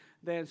pain,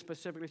 then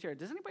specifically share it.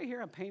 Does anybody here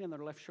have pain in their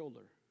left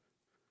shoulder?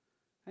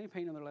 Any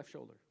pain in their left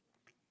shoulder?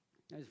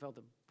 I just felt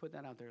to put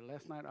that out there.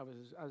 Last night,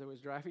 as I was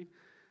driving,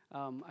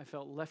 I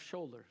felt left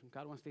shoulder.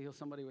 God wants to heal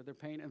somebody with their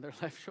pain in their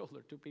left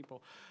shoulder. 2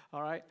 people.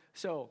 All right.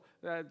 So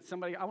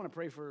somebody, I'll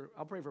pray for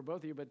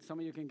both of you, but some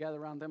of you can gather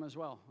around them as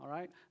well. All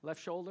right.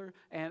 Left shoulder.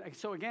 And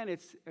so again,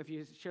 it's if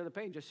you share the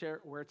pain, just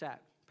share where it's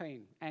at.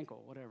 Pain,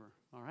 ankle, whatever.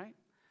 All right.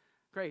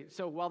 Great.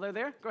 So while they're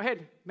there, go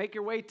ahead, make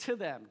your way to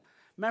them.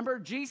 Remember,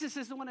 Jesus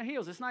is the one that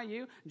heals. It's not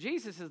you.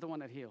 Jesus is the one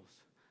that heals.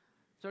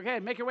 So go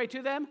ahead, make your way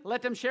to them.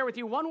 Let them share with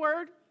you one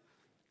word,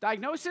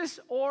 diagnosis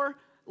or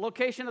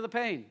location of the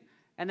pain.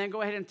 And then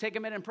go ahead and take a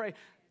minute and pray.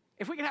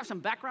 If we could have some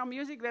background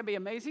music, that'd be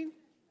amazing.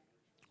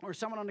 Or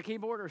someone on the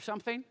keyboard or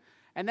something.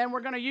 And then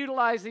we're going to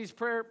utilize these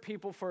prayer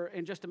people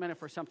in just a minute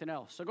for something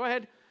else. So go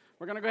ahead.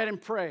 We're going to go ahead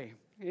and pray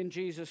in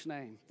Jesus'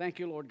 name. Thank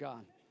you, Lord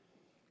God.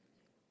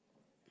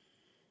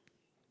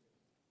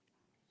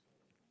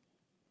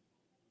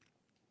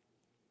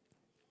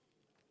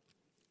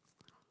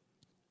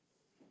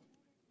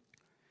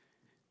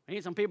 I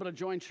need some people to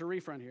join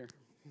Sharif right here.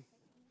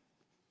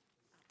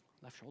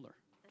 Left shoulder.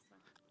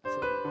 This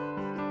one.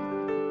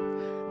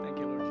 Thank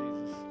you, Lord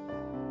Jesus.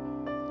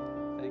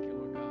 Thank you,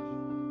 Lord God.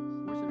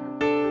 Where's it hurt?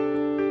 Thank you,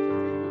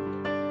 Lord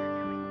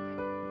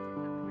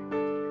Jesus.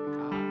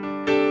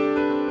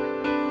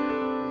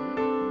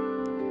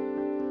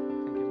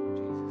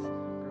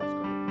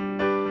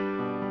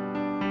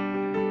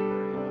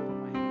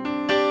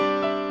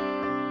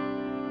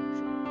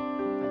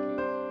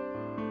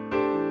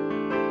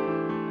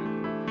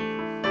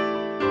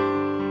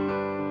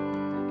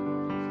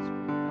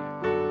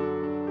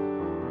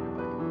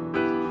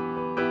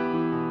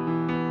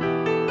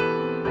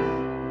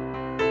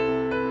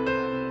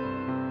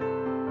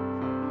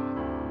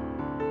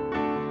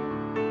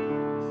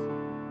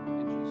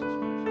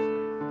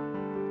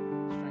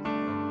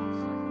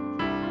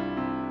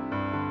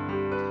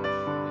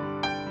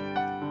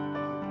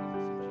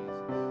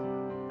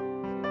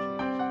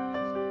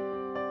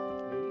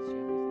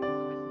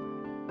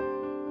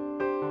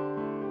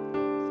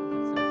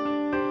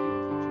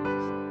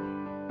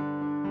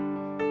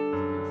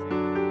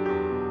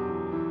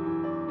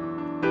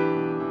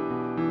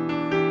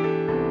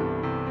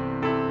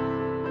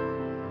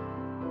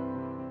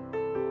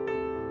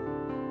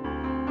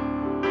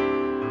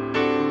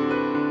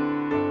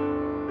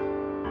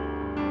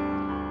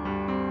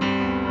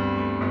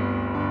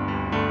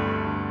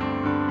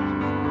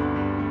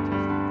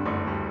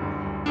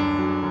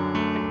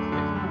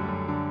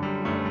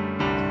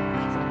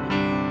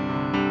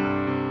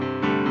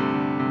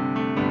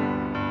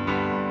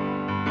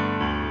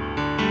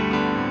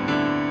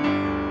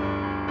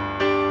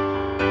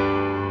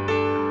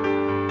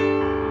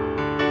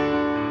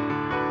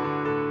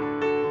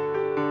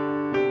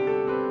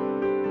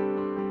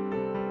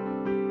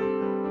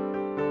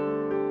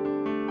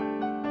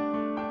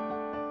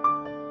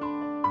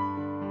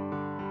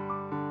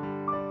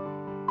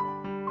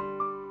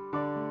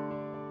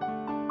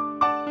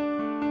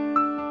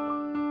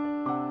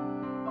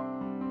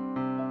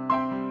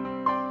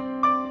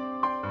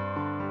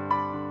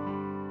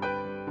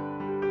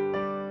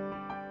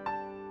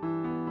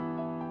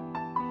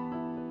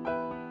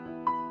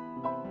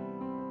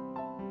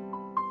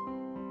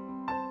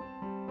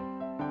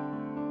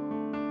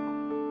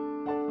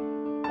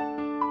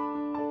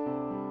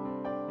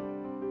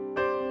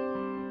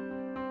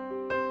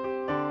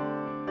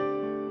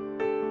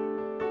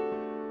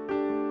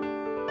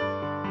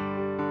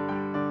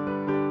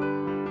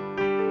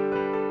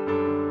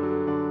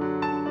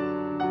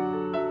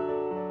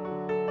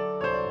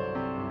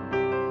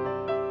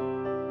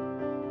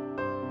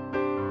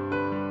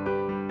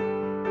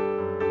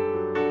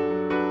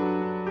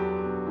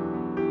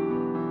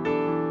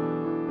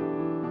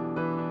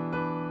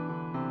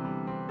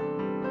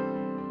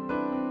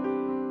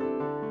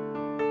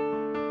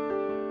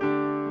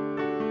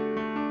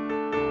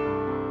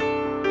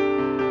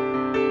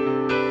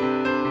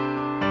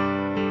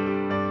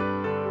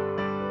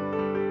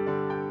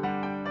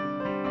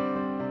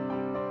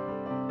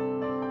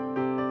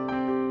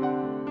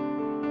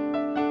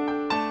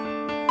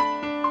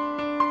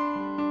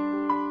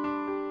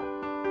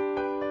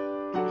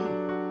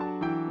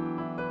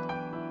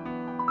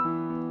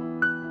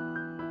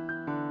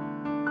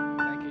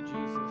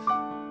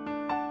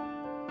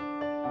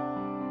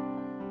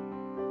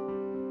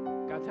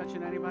 Girls, go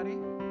touching anybody?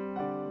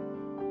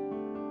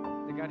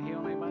 Did God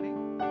heal anybody? I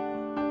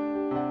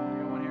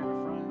got one here in the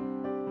front.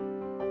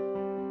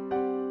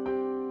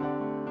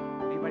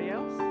 Anybody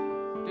else?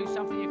 Do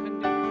something you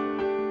couldn't do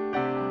before.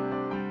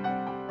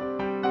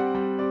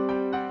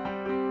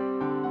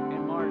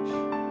 In March,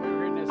 we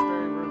were in this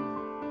very room.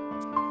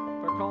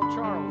 We're called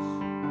Charles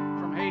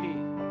from Haiti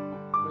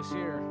was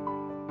here.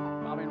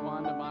 Bobby and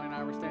Wanda, Bonnie and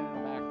I were standing in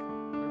the back.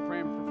 We were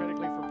praying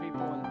prophetically for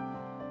people, and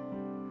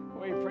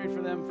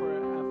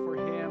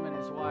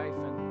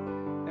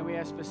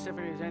asked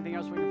specifically, is there anything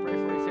else we can pray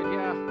for? He said,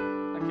 yeah,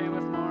 I can't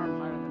lift my arm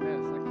higher than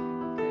this. I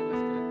can't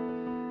lift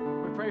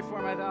it. We prayed for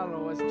him, I don't know,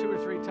 it was 2 or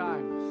 3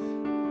 times.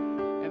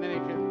 And then he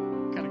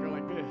could kind of go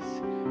like this.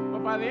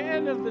 But by the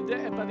end of the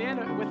day,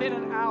 within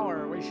an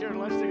hour, we shared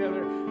lunch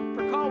together.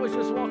 Prakal was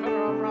just walking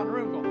around the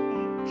room going,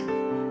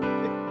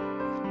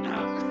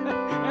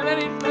 and then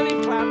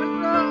he'd clap,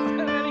 and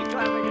then he'd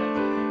clap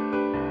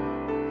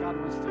again. God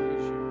wants to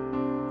use you.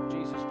 In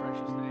Jesus'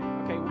 precious name.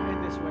 Okay, we'll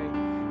end this way.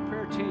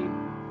 Prayer team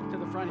to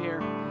the front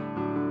here.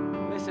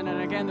 Listen,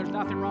 and again, there's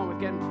nothing wrong with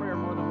getting prayer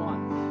more than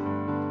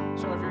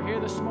once. So if you're here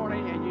this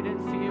morning and you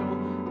didn't feel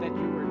that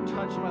you were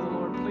touched by the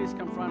Lord, please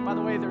come front. By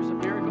the way, there's a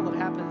miracle that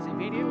happens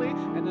immediately,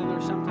 and then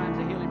there's sometimes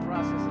a healing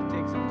process that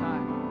takes some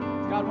time.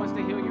 God wants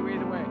to heal you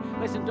either way.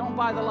 Listen, don't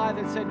buy the lie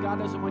that said God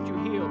doesn't want you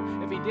healed.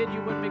 If he did,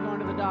 you wouldn't be going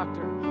to the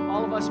doctor.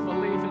 All of us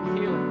believe in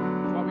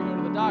healing. That's why we go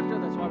to the doctor.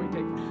 That's why we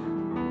take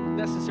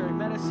necessary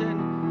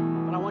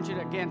medicine. But I want you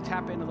to, again,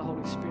 tap into the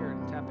Holy Spirit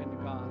and tap into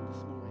God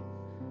this morning.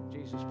 In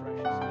Jesus'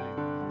 precious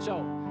name.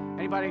 So,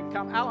 anybody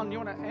come? Alan, you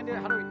want to end it?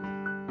 How do we?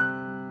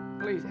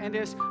 Please end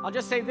this. I'll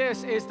just say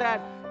this, is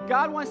that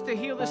God wants to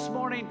heal this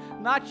morning,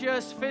 not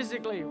just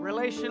physically,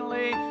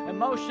 relationally,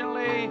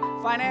 emotionally,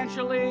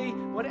 financially,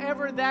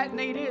 whatever that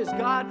need is.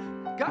 God,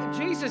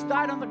 Jesus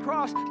died on the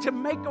cross to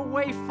make a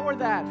way for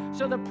that.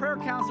 So the prayer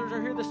counselors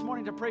are here this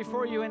morning to pray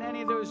for you in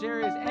any of those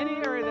areas. Any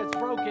area that's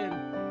broken,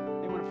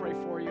 they want to pray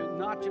for you,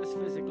 not just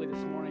physically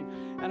this morning.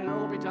 And I know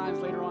there'll be times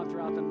later on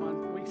throughout the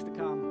month, weeks to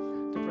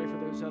come, to pray for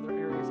those other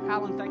areas.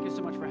 Alan, thank you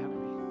so much for having me.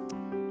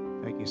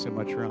 Thank you so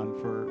much, Ron,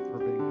 for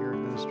being here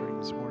and ministering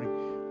this morning.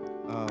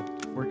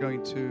 We're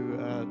going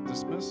to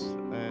dismiss,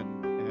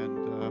 and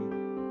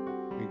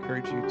we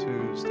encourage you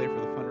to stay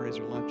for the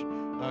fundraiser lunch.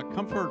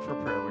 Come forward for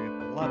prayer. We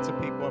have lots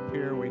of people up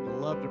here. We'd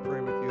love to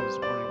pray with you this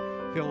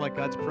morning. Feel like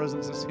God's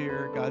presence is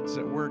here. God's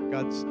at work.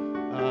 God's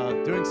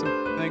doing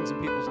some things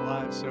in people's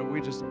lives. So we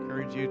just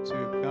encourage you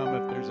to come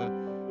if there's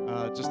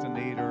just a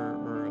need or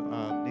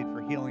need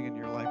for healing in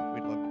your life.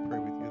 We'd love to pray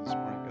with you this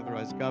morning.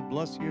 Otherwise, God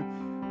bless you.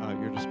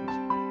 You're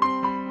dismissed.